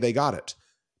like, okay, they got it.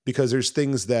 Because there's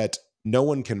things that no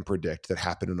one can predict that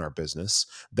happen in our business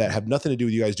that have nothing to do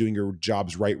with you guys doing your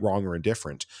jobs right, wrong, or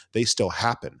indifferent. They still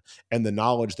happen. And the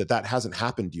knowledge that hasn't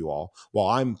happened to you all while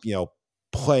I'm,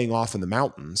 playing off in the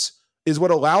mountains is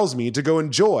what allows me to go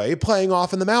enjoy playing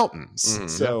off in the mountains. Mm-hmm.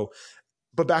 So,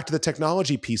 but back to the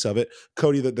technology piece of it,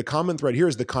 Cody, the common thread here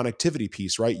is the connectivity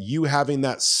piece, right? You having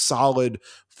that solid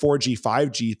 4G,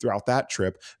 5G throughout that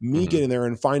trip, me getting there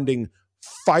and finding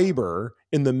fiber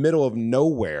in the middle of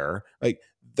nowhere, like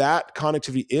that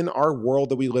connectivity in our world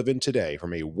that we live in today,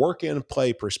 from a work and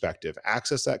play perspective,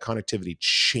 access that connectivity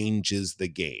changes the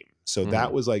game. So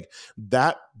that was like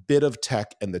that bit of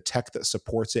tech and the tech that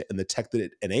supports it and the tech that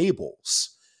it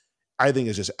enables, I think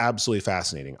is just absolutely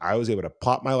fascinating. I was able to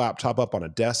plop my laptop up on a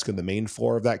desk in the main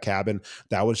floor of that cabin.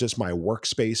 That was just my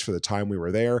workspace for the time we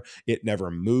were there. It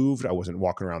never moved. I wasn't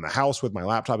walking around the house with my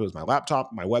laptop. It was my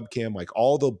laptop, my webcam, like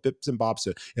all the bits and bobs.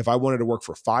 If I wanted to work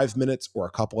for 5 minutes or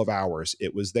a couple of hours,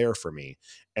 it was there for me.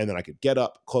 And then I could get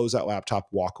up, close that laptop,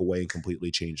 walk away, and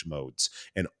completely change modes.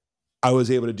 And I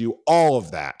was able to do all of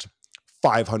that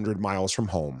 500 miles from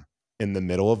home in the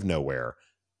middle of nowhere.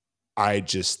 I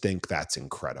just think that's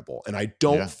incredible. And I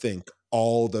don't think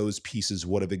all those pieces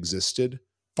would have existed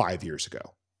 5 years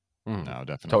ago. No,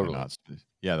 definitely not.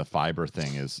 Yeah, the fiber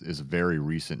thing is very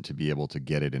recent to be able to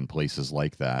get it in places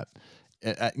like that.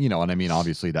 And I mean,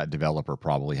 obviously that developer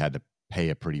probably had to pay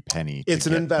a pretty penny. It's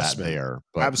an investment there,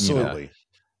 but absolutely.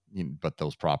 But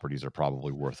those properties are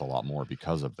probably worth a lot more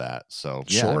because of that. So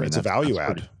sure, I mean, it's a value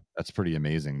add. That's pretty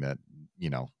amazing that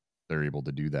they're able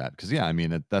to do that, because I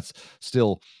mean that's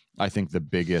still, I think, the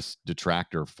biggest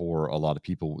detractor for a lot of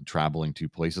people traveling to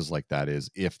places like that is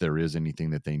if there is anything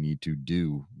that they need to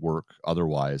do work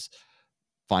otherwise,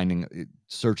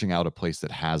 searching out a place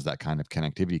that has that kind of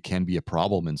connectivity can be a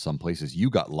problem in some places. You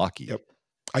got lucky. Yep.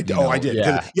 I did.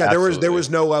 Yeah, there was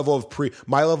no level of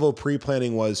my level of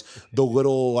pre-planning was the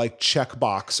little like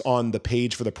checkbox on the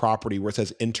page for the property where it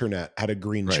says internet had a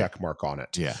green check mark on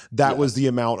it. Yeah. That was the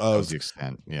amount of the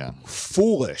extent. Yeah.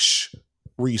 Foolish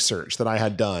research that I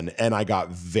had done, and I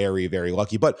got very, very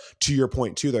lucky. But to your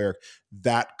point too there,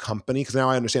 that company, because now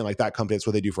I understand, like, that company, that's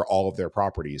what they do for all of their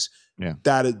properties. Yeah.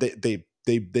 That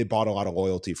they bought a lot of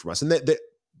loyalty from us, and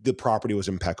the property was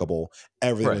impeccable.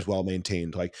 Everything was well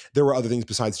maintained. Like, there were other things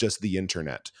besides just the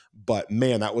internet, but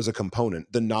man, that was a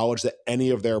component. The knowledge that any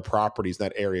of their properties in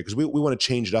that area, because we want to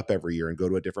change it up every year and go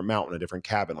to a different mountain, a different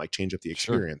cabin, like change up the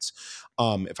experience.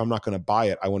 Sure. If I'm not going to buy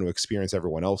it, I want to experience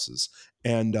everyone else's.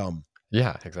 And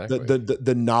yeah, exactly.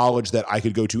 The knowledge that I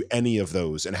could go to any of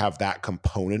those and have that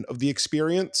component of the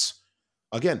experience,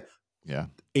 again,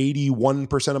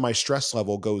 81% of my stress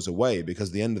level goes away, because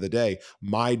at the end of the day,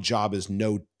 my job is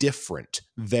no different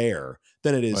there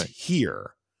than it is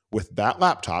here with that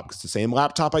laptop, because the same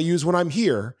laptop I use when I'm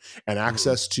here and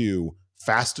access to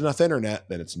fast enough internet,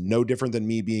 then it's no different than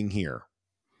me being here.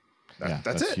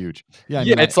 That's it. Huge. Yeah.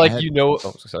 It's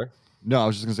sorry. No, I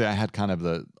was just gonna say I had kind of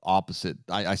the opposite.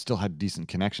 I still had decent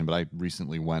connection, but I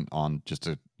recently went on just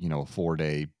a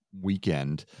 4-day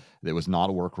weekend that was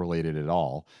not work related at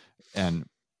all. And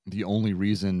the only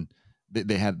reason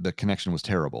they had, the connection was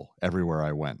terrible everywhere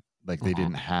I went. Like, they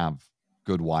didn't have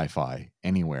good Wi-Fi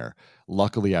anywhere.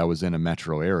 Luckily, I was in a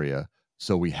metro area,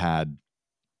 so we had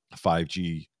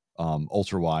 5G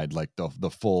ultra wide, like I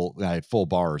had full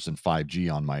bars and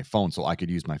 5G on my phone, so I could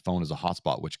use my phone as a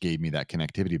hotspot, which gave me that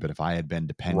connectivity. But if I had been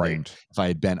if I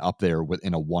had been up there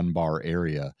within a 1-bar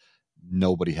area,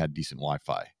 nobody had decent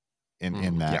Wi-Fi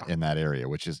in that area,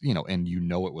 which is, and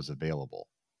it was available.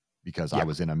 because I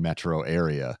was in a metro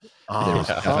area. There was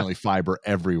Uh-huh. definitely fiber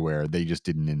everywhere. They just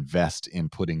didn't invest in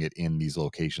putting it in these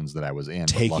locations that I was in.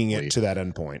 Taking it to that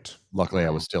endpoint. Luckily, I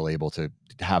was still able to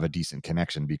have a decent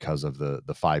connection because of the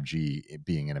 5G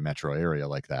being in a metro area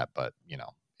like that. But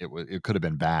it could have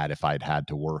been bad if I'd had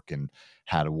to work and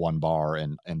had a one bar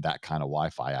and that kind of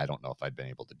Wi-Fi. I don't know if I'd been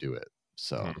able to do it.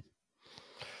 So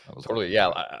that was totally.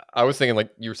 Yeah. I was thinking,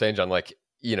 like you were saying, John, like,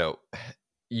 like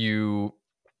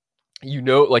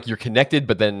you're connected,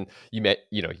 but then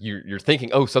you're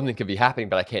thinking, oh, something could be happening,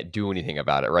 but I can't do anything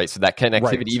about it. Right. So that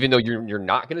connectivity, even though you're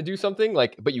not going to do something,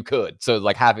 like, but you could. So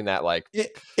like having that, like,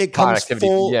 it comes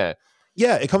full. Yeah.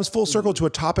 It comes full circle to a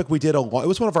topic we did a lot. It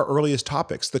was one of our earliest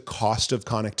topics, the cost of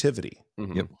connectivity.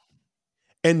 Yep.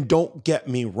 And don't get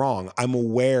me wrong, I'm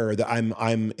aware that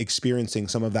I'm experiencing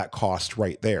some of that cost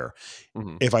right there.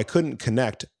 If I couldn't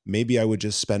connect, maybe I would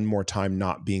just spend more time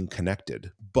not being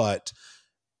connected. But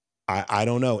I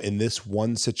don't know. In this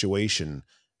one situation,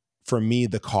 for me,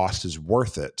 the cost is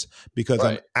worth it because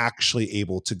I'm actually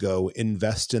able to go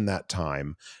invest in that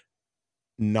time,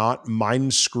 not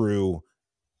mind screw.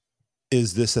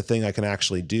 Is this a thing I can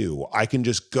actually do? I can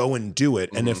just go and do it.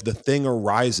 And if the thing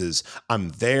arises, I'm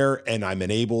there and I'm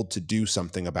enabled to do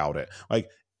something about it. Like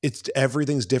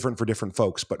everything's different for different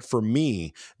folks. But for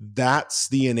me, that's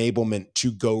the enablement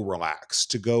to go relax,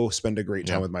 to go spend a great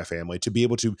time with my family, to be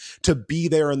able to be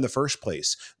there in the first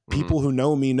place. People who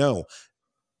know me know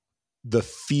the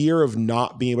fear of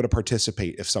not being able to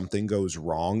participate if something goes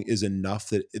wrong is enough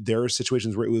that there are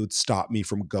situations where it would stop me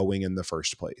from going in the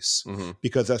first place,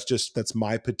 because that's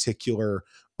my particular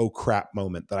oh crap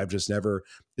moment that I've just never,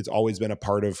 it's always been a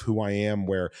part of who I am,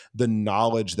 where the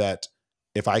knowledge that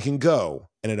if I can go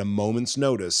and at a moment's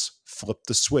notice flip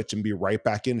the switch and be right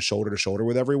back in shoulder to shoulder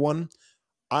with everyone,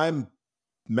 I'm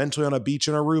mentally on a beach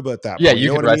in Aruba at that point. You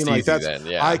know what I mean? Like that's, then.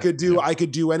 I could do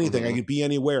anything. I could be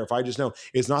anywhere. If I just know,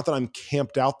 it's not that I'm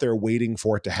camped out there waiting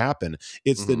for it to happen.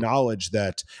 It's the knowledge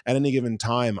that at any given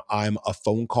time, I'm a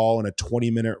phone call and a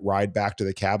 20-minute ride back to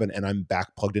the cabin and I'm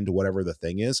back plugged into whatever the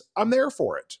thing is. I'm there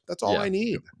for it. That's all I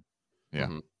need.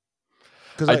 Yeah.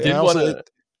 Because I did want to.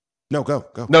 No, go.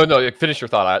 No, finish your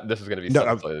thought. This is going to be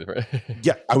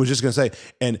I was just going to say,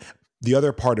 and the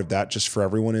other part of that, just for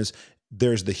everyone, is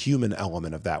there's the human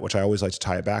element of that, which I always like to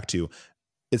tie it back to.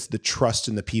 It's the trust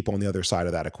in the people on the other side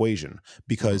of that equation.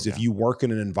 Because if you work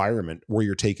in an environment where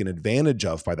you're taken advantage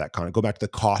of by that go back to the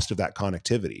cost of that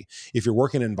connectivity. If you're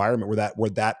working in an environment where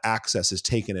that access is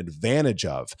taken advantage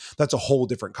of, that's a whole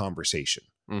different conversation.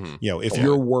 If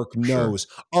your work knows,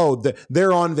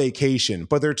 they're on vacation,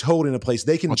 but they're told in a place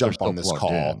they can jump on this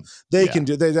call. They can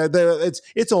do.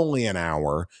 It's only an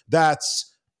hour.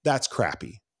 That's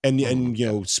crappy.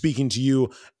 And speaking to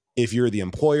you, if you're the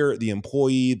employer, the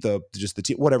employee, the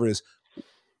team, whatever it is,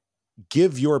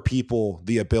 give your people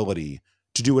the ability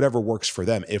to do whatever works for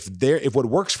them. If what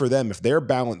works for them, if their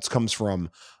balance comes from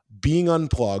being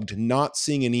unplugged, not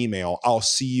seeing an email, I'll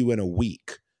see you in a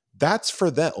week. That's for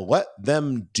them. Let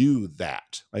them do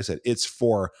that. Like I said, it's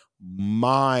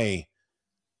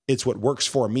what works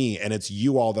for me, and it's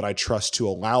you all that I trust to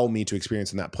allow me to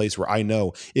experience in that place where I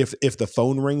know if the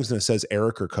phone rings and it says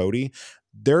Eric or Cody,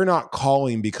 they're not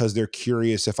calling because they're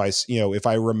curious if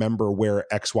I remember where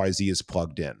XYZ is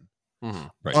plugged in.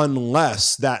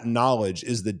 Unless that knowledge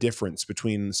is the difference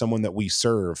between someone that we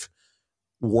serve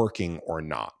working or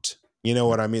not. You know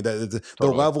what I mean? The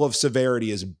level of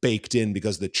severity is baked in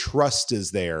because the trust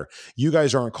is there. You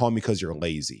guys aren't calling me because you're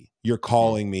lazy. You're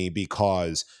calling me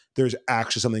because there's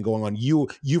actually something going on.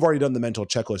 You've already done the mental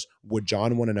checklist. Would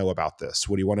John want to know about this?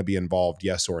 Would he want to be involved?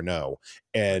 Yes or no?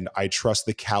 And I trust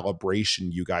the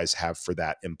calibration you guys have for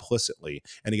that implicitly.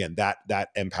 And again, that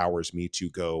empowers me to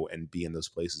go and be in those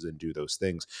places and do those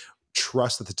things.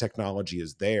 Trust that the technology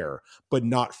is there, but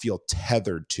not feel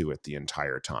tethered to it the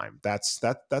entire time. That's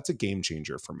a game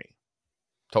changer for me.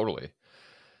 Totally.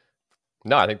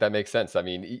 No, I think that makes sense. I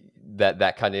mean,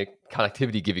 that kind of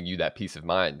connectivity giving you that peace of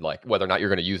mind, like whether or not you're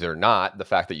going to use it or not, the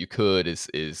fact that you could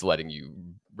is letting you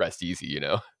rest easy,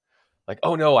 Like,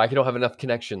 oh no, I don't have enough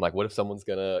connection. Like, what if someone's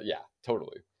gonna? Yeah,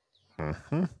 totally. I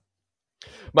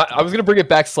was gonna bring it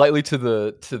back slightly to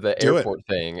the airport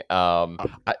thing.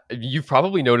 You've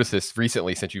probably noticed this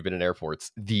recently since you've been in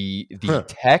airports. The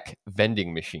tech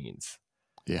vending machines,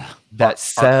 that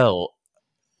sell.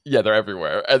 Yeah, they're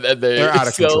everywhere, and they're out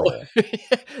of control.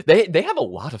 They have a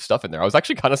lot of stuff in there. I was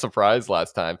actually kind of surprised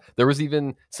last time. There was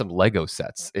even some Lego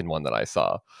sets in one that I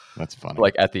saw. That's funny.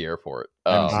 Like at the airport.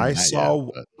 I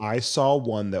saw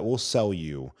one that will sell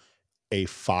you a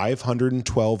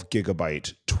 512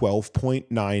 gigabyte,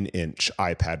 12.9 inch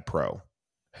iPad Pro.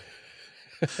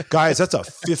 Guys, that's a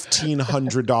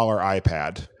 $1,500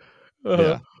 iPad.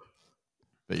 Yeah.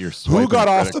 That you're Who swiping got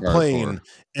a off credit the card plane for.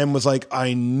 and was like,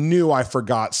 I knew I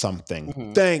forgot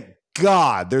something. Thank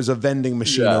God there's a vending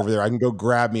machine over there. I can go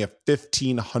grab me a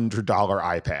 $1,500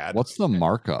 iPad. What's the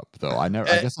markup though? I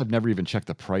guess I've never even checked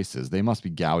the prices. They must be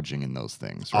gouging in those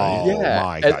things, right? Oh Yeah,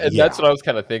 my God. and that's what I was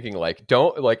kind of thinking. Like,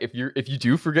 don't like if you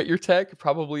do forget your tech,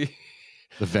 probably.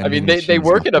 The I vending mean, they machine's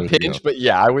work not in a the way to go. pinch, but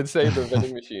yeah, I would say the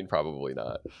vending machine probably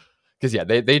not. Because yeah,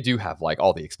 they do have like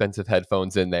all the expensive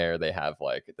headphones in there. They have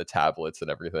like the tablets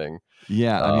and everything.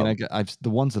 Yeah, I mean, I've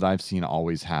the ones that I've seen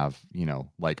always have,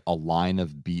 like a line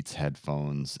of Beats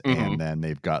headphones, and then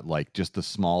they've got like just the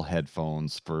small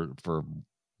headphones for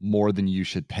more than you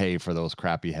should pay for those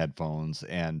crappy headphones,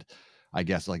 and I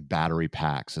guess like battery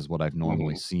packs is what I've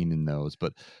normally seen in those,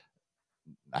 but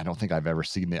I don't think I've ever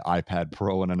seen the iPad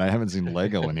Pro, and I haven't seen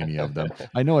Lego in any of them.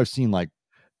 I know I've seen like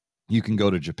you can go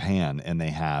to Japan and they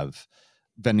have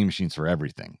vending machines for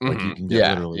everything. Like you can get Yeah,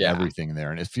 literally yeah. everything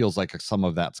there. And it feels like some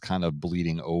of that's kind of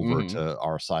bleeding over Mhm. to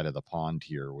our side of the pond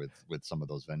here with some of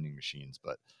those vending machines.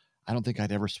 But I don't think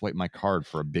I'd ever swipe my card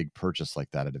for a big purchase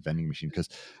like that at a vending machine, because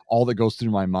all that goes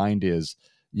through my mind is,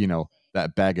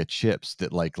 that bag of chips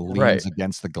that like Right. leans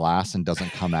against the glass and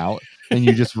doesn't come out. And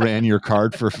you just ran your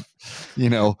card for,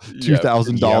 Yep.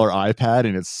 $2,000 iPad,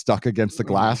 and it's stuck against the Mhm.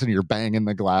 glass, and you're banging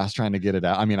the glass trying to get it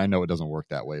out. I mean, I know it doesn't work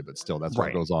that way, but still, that's what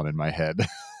Right. goes on in my head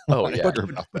when Oh, I yeah. hear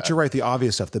about But that. you're right. The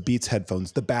obvious stuff, the Beats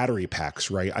headphones, the battery packs,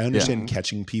 right? I understand Mhm.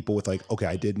 catching people with like, okay,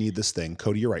 I did need this thing.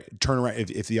 Cody, you're right. Turn around.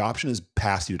 If the option is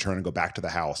past you to turn and go back to the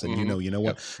house, and you know Yep.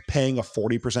 what? Paying a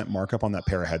 40% markup on that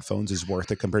pair of headphones is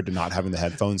worth it compared to not having the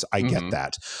headphones. I get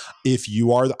that. If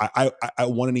you are, I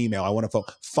want an email. I want a phone.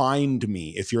 Find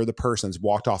me if you're the person that's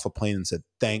walked off a plane and said,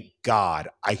 thank God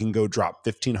I can go drop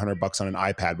 $1,500 on an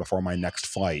iPad before my next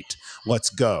flight. Let's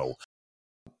go.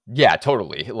 Yeah,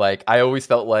 totally. Like, I always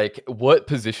felt like, what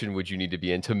position would you need to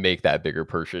be in to make that bigger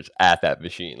purchase at that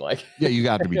machine? Like, Yeah, you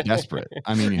got to be desperate.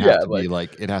 I mean, you have yeah, to be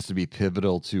like, like, it has to be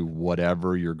pivotal to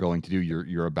whatever you're going to do.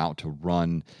 You're about to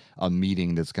run a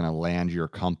meeting that's going to land your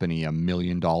company $1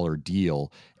 million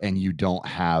deal, and you don't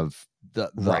have the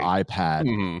Right. iPad.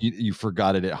 mhm, You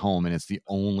forgot it at home, and it's the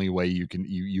only way you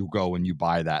go and you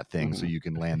buy that thing so mhm. you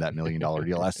can land that $1 million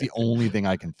deal. That's the only thing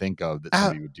I can think of that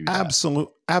somebody would do that.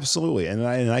 Absolutely, and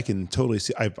I can totally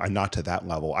see. I'm not to that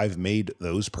level. I've made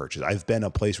those purchases. I've been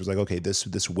a place where it's like, okay, this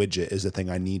widget is the thing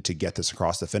I need to get this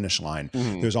across the finish line.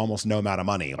 Mhm. There's almost no amount of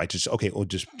money. Like, just okay, well,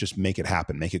 just make it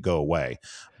happen, make it go away.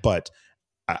 But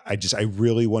I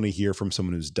really want to hear from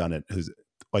someone who's done it. Who's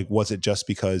like, was it just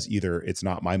because either it's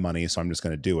not my money, so I'm just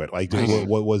going to do it? Like, Right.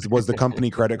 what was the company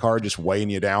credit card just weighing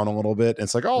you down a little bit? And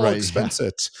it's like, oh, Right. expense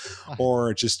it,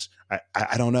 or just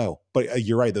I don't know. But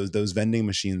you're right. Those vending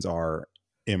machines are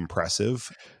impressive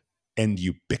and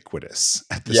ubiquitous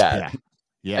at this Yeah, point,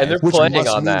 Yeah. and they're which playing must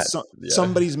on mean that. Yeah.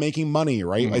 somebody's making money,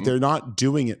 right? Like, Mhm. they're not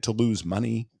doing it to lose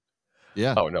money.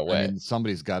 Yeah. Oh, no I way. mean,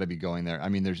 somebody's got to be going there. I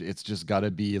mean, it's just got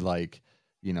to be like,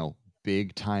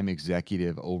 big time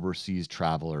executive overseas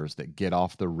travelers that get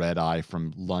off the red eye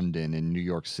from London and New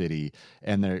York City,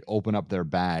 and they open up their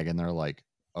bag and they're like,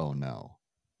 oh no.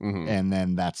 Mhm. And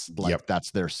then that's Yep.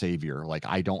 their savior. Like,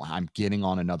 I'm getting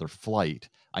on another flight.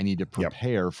 I need to Yep.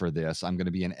 prepare for this. I'm going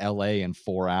to be in LA in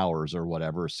 4 hours or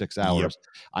whatever, 6 Yep. hours.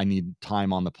 I need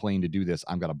time on the plane to do this.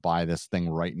 I'm going to buy this thing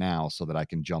right now so that I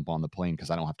can jump on the plane,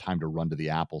 because I don't have time to run to the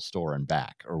Apple store and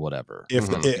back or whatever.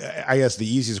 Mhm. I guess the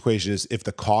easiest equation is if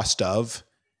the cost of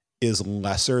is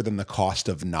lesser than the cost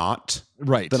of not,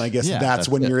 Right. then I guess Yeah, that's that's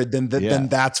when it. then Yeah.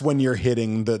 that's when you're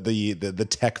hitting the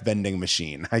tech vending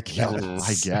machine, I Yep. Mhm.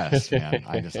 I guess. guess, man.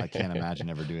 I can't imagine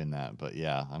ever doing that. But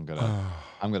yeah, I'm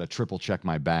gonna triple check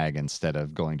my bag instead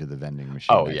of going to the vending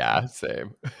machine, Oh, I yeah, think.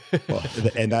 same. Well,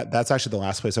 and that's actually the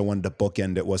last place I wanted to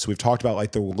bookend it was. So we've talked about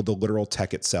like the literal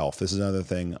tech itself. This is another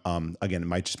thing. Again, it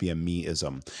might just be a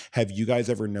me-ism. Have you guys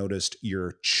ever noticed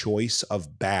your choice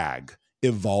of bag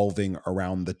evolving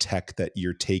around the tech that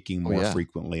you're taking Oh more yeah.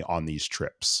 frequently on these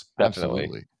trips? Definitely.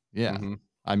 Absolutely. Yeah. Mhm.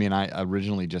 I mean, I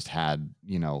originally just had,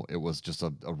 it was just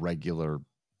a regular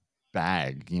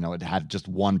bag. It had just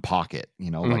one pocket,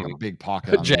 like a Mhm. big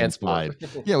pocket on the Jansport.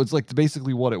 inside. Yeah, it was like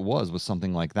basically what it was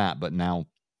something like that. But now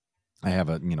I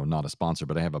have not a sponsor,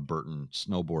 but I have a Burton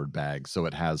snowboard bag. So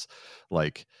it has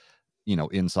like,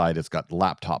 inside it's got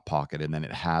laptop pocket, and then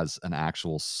it has an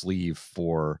actual sleeve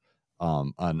for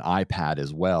an iPad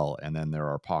as well. And then there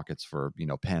are pockets for,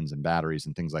 pens and batteries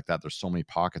and things like that. There's so many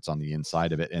pockets on the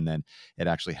inside of it. And then it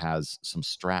actually has some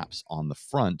straps on the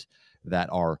front that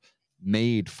are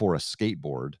made for a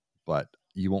skateboard, but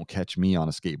you won't catch me on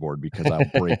a skateboard because I'll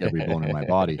break every bone in my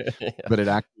body. Yeah. But it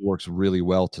actually works really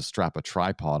well to strap a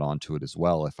tripod onto it as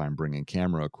well if I'm bringing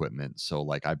camera equipment. So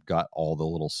like I've got all the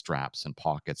little straps and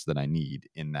pockets that I need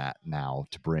in that now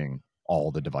to bring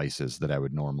all the devices that I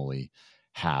would normally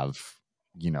have,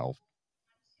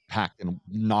 packed and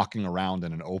knocking around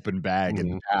in an open bag in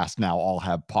the past. Now all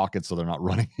have pockets so they're not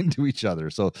running into each other.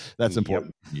 So that's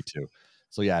important to me too.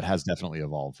 So yeah, it has definitely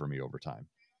evolved for me over time.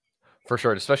 For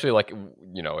sure, especially like,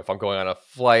 if I'm going on a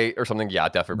flight or something, yeah,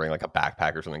 I'd definitely bring like a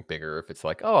backpack or something bigger. If it's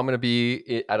like, oh, I'm going to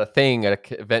be at an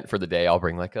event for the day, I'll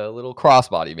bring like a little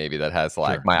crossbody maybe that has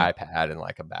like my iPad and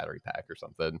like a battery pack or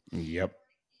something. Yep.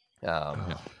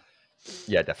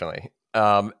 Yeah, definitely.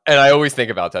 And I always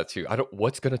think about that too.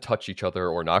 What's going to touch each other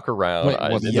or knock around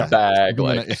in the bag?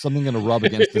 Is something going to rub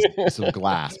against this piece of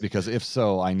glass? Because if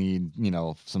so, I need,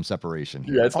 some separation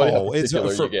here. Yeah, it's funny how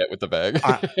particular you get with the bag.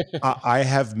 I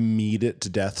have memed it to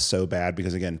death so bad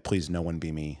because, again, please no one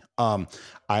be me.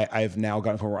 I've now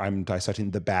gotten to where I'm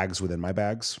dissecting the bags within my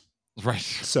bags. Right.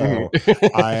 So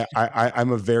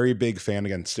I'm a very big fan.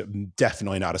 Again,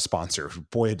 definitely not a sponsor.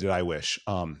 Boy, did I wish.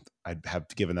 I'd have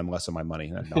given them less of my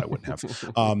money. No, I wouldn't have.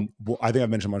 I think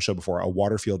I've mentioned on the show before.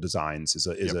 Waterfield Designs is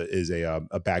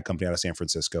a bag company out of San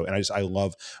Francisco, and I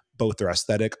love both their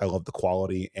aesthetic. I love the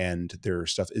quality, and their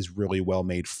stuff is really well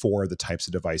made for the types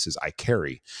of devices I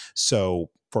carry.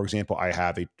 So, for example, I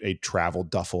have a travel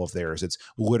duffel of theirs. It's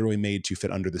literally made to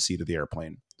fit under the seat of the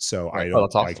airplane. So I don't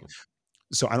that's awesome.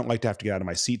 So I don't like to have to get out of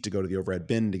my seat to go to the overhead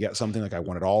bin to get something. Like I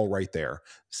want it all right there.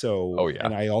 So,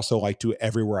 and I also like to,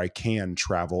 everywhere I can,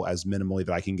 travel as minimally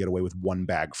that I can get away with one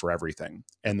bag for everything.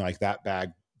 And like that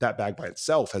bag by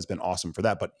itself has been awesome for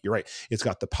that. But you're right. It's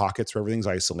got the pockets where everything's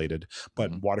isolated,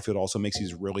 but Waterfield also makes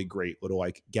these really great little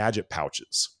like gadget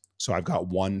pouches. So I've got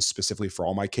one specifically for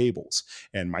all my cables,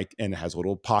 and it has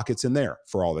little pockets in there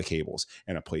for all the cables,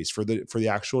 and a place for the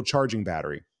actual charging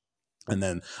battery. And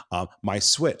then my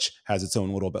Switch has its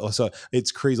own little bit. So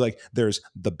it's crazy. Like there's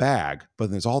the bag, but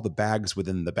there's all the bags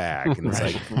within the bag. And it's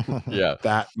like,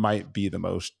 that might be the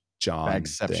most John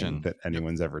thing that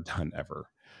anyone's ever done ever.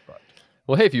 But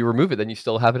well, hey, if you remove it, then you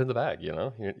still have it in the bag.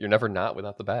 You're never not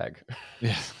without the bag.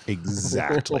 Yeah,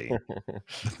 exactly.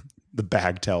 The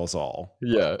bag tells all.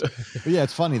 Yeah. But yeah,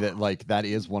 it's funny that like that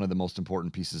is one of the most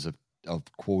important pieces of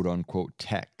quote unquote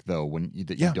tech, though,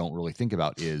 you don't really think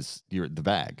about is the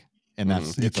bag. And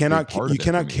that's you cannot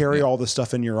carry all the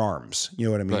stuff in your arms. You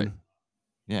know what I mean? Right.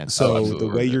 Yeah. So the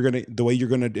way you're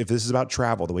gonna, if this is about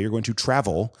travel, the way you're going to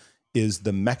travel is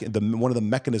one of the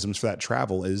mechanisms for that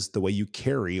travel is the way you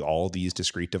carry all these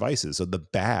discrete devices. So the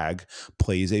bag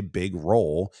plays a big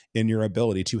role in your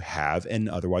ability to have and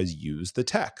otherwise use the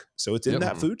tech. So it's in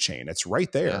that food chain. It's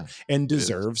right there and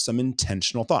deserves some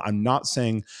intentional thought. I'm not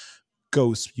saying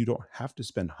you don't have to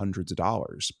spend hundreds of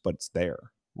dollars, but it's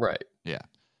there. Right. Yeah.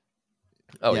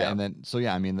 Oh yeah. And then,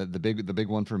 I mean, the big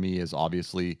one for me is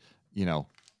obviously,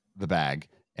 the bag,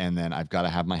 and then I've got to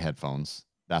have my headphones.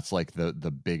 That's like the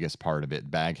biggest part of it,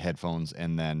 bag, headphones.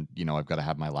 And then, I've got to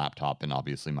have my laptop and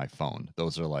obviously my phone.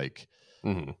 Those are like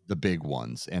the big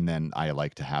ones. And then I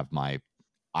like to have my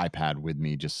iPad with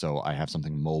me just so I have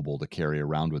something mobile to carry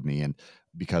around with me. And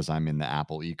because I'm in the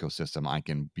Apple ecosystem, I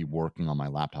can be working on my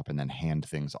laptop and then hand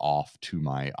things off to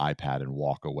my iPad and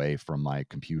walk away from my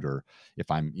computer if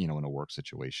I'm, in a work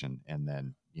situation. And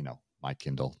then, my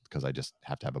Kindle, because I just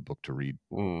have to have a book to read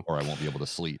or I won't be able to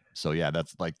sleep. So yeah,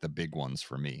 that's like the big ones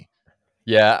for me.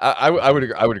 Yeah, I would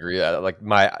agree. Like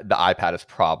the iPad is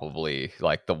probably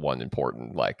like the one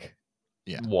important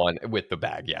one with the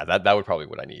bag. Yeah, that would probably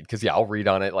what I need, because I'll read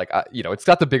on it. Like it's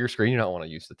got the bigger screen. You don't want to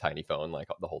use the tiny phone like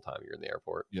the whole time you're in the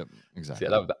airport. Yep, exactly.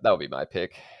 So that would be my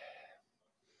pick.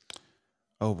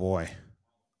 Oh boy,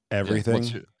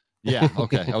 everything. Yeah.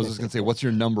 Okay. I was just gonna say, what's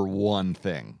your number one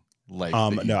thing? Like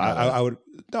I would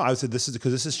say this is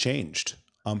because this has changed.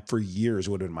 For years it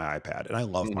would have been my iPad, and I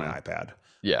love my iPad.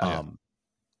 Yeah.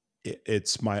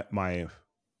 It's my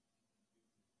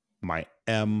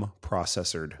M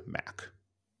processored Mac,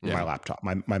 my laptop,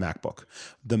 my MacBook.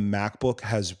 The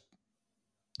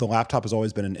laptop has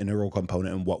always been an integral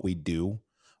component in what we do,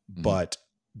 but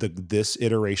this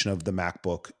iteration of the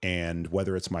MacBook, and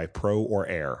whether it's my Pro or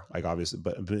Air, like obviously,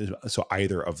 but so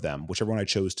either of them, whichever one I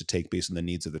chose to take based on the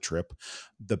needs of the trip,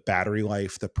 the battery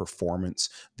life, the performance,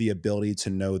 the ability to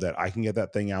know that I can get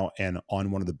that thing out and on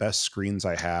one of the best screens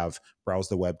I have, browse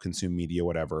the web, consume media,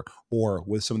 whatever, or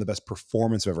with some of the best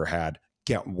performance I've ever had,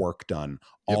 get work done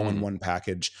all in one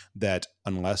package. That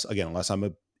unless I'm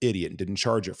a idiot and didn't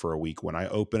charge it for a week, when I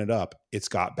open it up, it's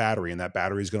got battery, and that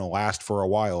battery is going to last for a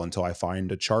while until I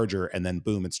find a charger, and then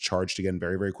boom, it's charged again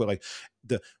very, very quick. Like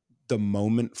the the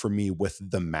moment for me with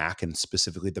the Mac and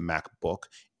specifically the MacBook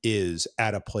is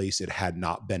at a place it had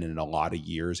not been in a lot of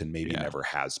years and maybe never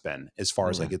has been, as far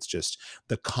as like, it's just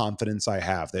the confidence I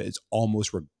have that it's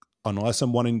almost unless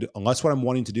what I'm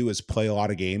wanting to do is play a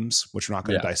lot of games, which we're not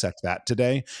going to dissect that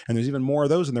today. And there's even more of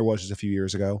those than there was just a few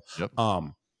years ago.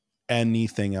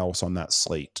 Anything else on that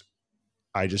slate,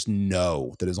 I just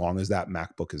know that as long as that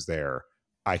MacBook is there,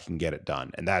 I can get it done.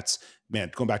 And that's,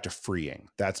 man, going back to freeing,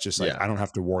 that's just like, I don't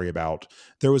have to worry about,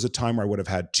 there was a time where I would have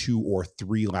had 2 or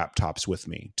 3 laptops with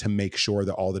me to make sure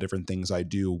that all the different things I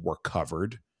do were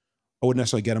covered. I wouldn't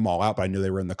necessarily get them all out, but I knew they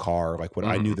were in the car. Like when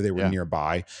I knew that they were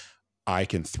nearby, I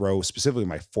can throw specifically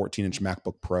my 14-inch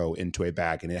MacBook Pro into a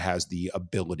bag and it has the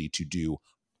ability to do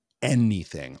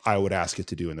anything I would ask it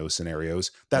to do in those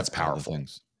scenarios. That's powerful.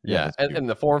 Yeah. And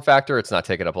the form factor, it's not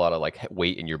taking up a lot of like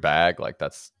weight in your bag. Like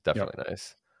that's definitely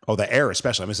nice. Oh, the Air,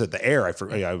 especially. I said the Air. I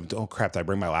forgot. Oh crap! Did I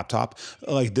bring my laptop?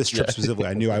 Like this trip specifically,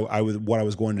 I knew I would. What I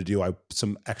was going to do.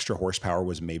 Some extra horsepower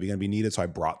was maybe going to be needed, so I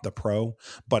brought the Pro.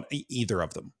 But either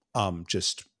of them,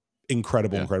 just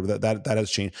incredible. That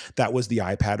has changed. That was the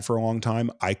iPad for a long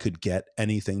time. I could get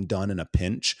anything done in a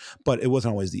pinch, but it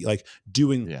wasn't always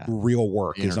doing real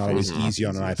work is not always easy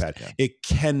on an iPad. Yeah. It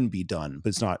can be done, but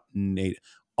it's not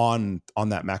on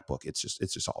that MacBook. It's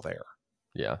just all there.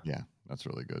 Yeah, that's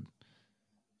really good.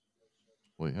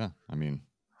 Well, yeah, I mean,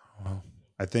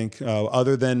 I think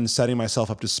other than setting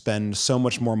myself up to spend so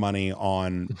much more money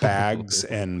on bags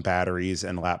and batteries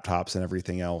and laptops and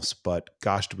everything else, but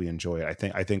gosh, do we enjoy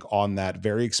it? I think on that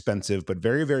very expensive but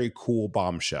very, very cool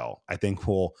bombshell, I think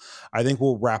we'll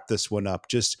wrap this one up.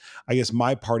 Just, I guess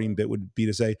my parting bit would be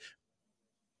to say,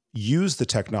 use the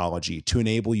technology to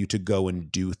enable you to go and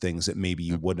do things that maybe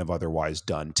you wouldn't have otherwise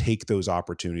done. Take those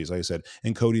opportunities. Like I said,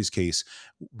 in Cody's case,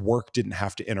 work didn't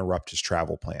have to interrupt his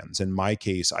travel plans. In my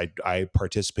case, I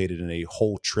participated in a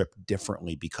whole trip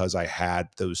differently because I had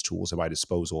those tools at my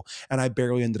disposal and I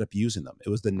barely ended up using them. It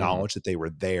was the knowledge that they were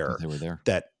there,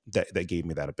 that gave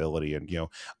me that ability. And,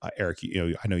 Eric,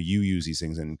 I know you use these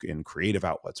things in creative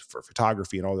outlets for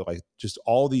photography and all that, like just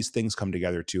all these things come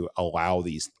together to allow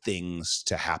these things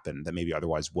to happen that maybe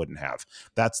otherwise wouldn't have.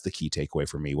 That's the key takeaway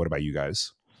for me. What about you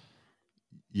guys?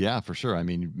 Yeah, for sure. I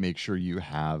mean, make sure you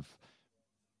have,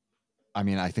 I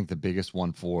think the biggest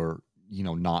one for,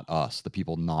 not us, the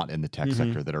people not in the tech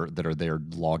sector that are there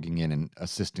logging in and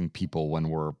assisting people when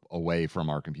we're away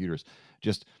from our computers,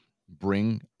 just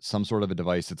bring some sort of a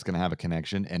device that's going to have a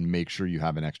connection and make sure you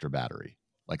have an extra battery.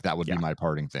 Like that would be my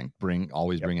parting thing.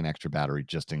 Always bring an extra battery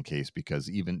just in case, because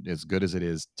even as good as it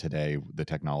is today, the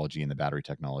technology and the battery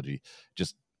technology,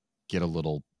 just get a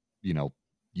little,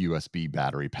 USB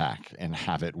battery pack and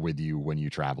have it with you when you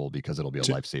travel, because it'll be a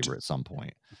lifesaver at some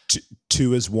point.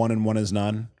 2 is 1 and 1 is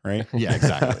none, right? Yeah,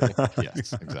 exactly.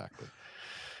 Yes, exactly.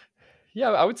 Yeah,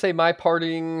 I would say my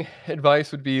parting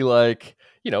advice would be like,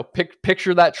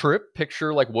 picture that trip,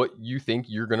 picture like what you think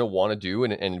you're going to want to do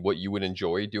and what you would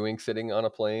enjoy doing sitting on a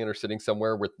plane or sitting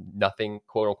somewhere with nothing,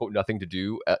 quote unquote, nothing to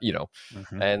do,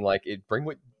 and like it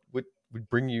would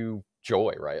bring you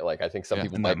joy, right? Like I think some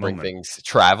people might bring things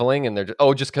traveling and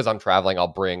they're just because I'm traveling, I'll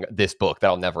bring this book that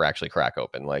I'll never actually crack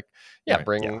open. Like,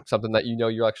 bring something that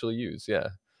you'll actually use. Yeah.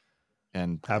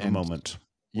 And have a moment.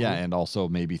 Yeah. And also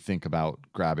maybe think about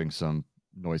grabbing some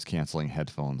noise canceling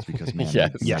headphones, because man, they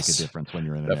make a difference when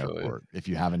you're in an airport. If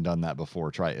you haven't done that before,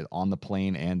 try it on the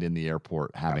plane and in the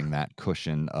airport. Having that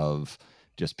cushion of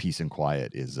just peace and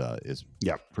quiet is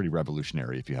pretty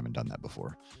revolutionary if you haven't done that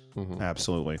before.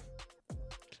 Absolutely.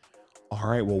 All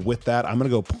right. Well, with that, I'm going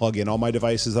to go plug in all my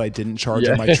devices that I didn't charge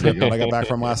on my trip that I got back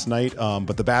from last night.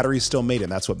 But the batteries still made it,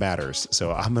 and that's what matters.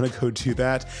 So I'm going to go do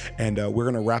that, and we're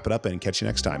going to wrap it up and catch you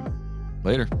next time.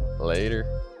 Later.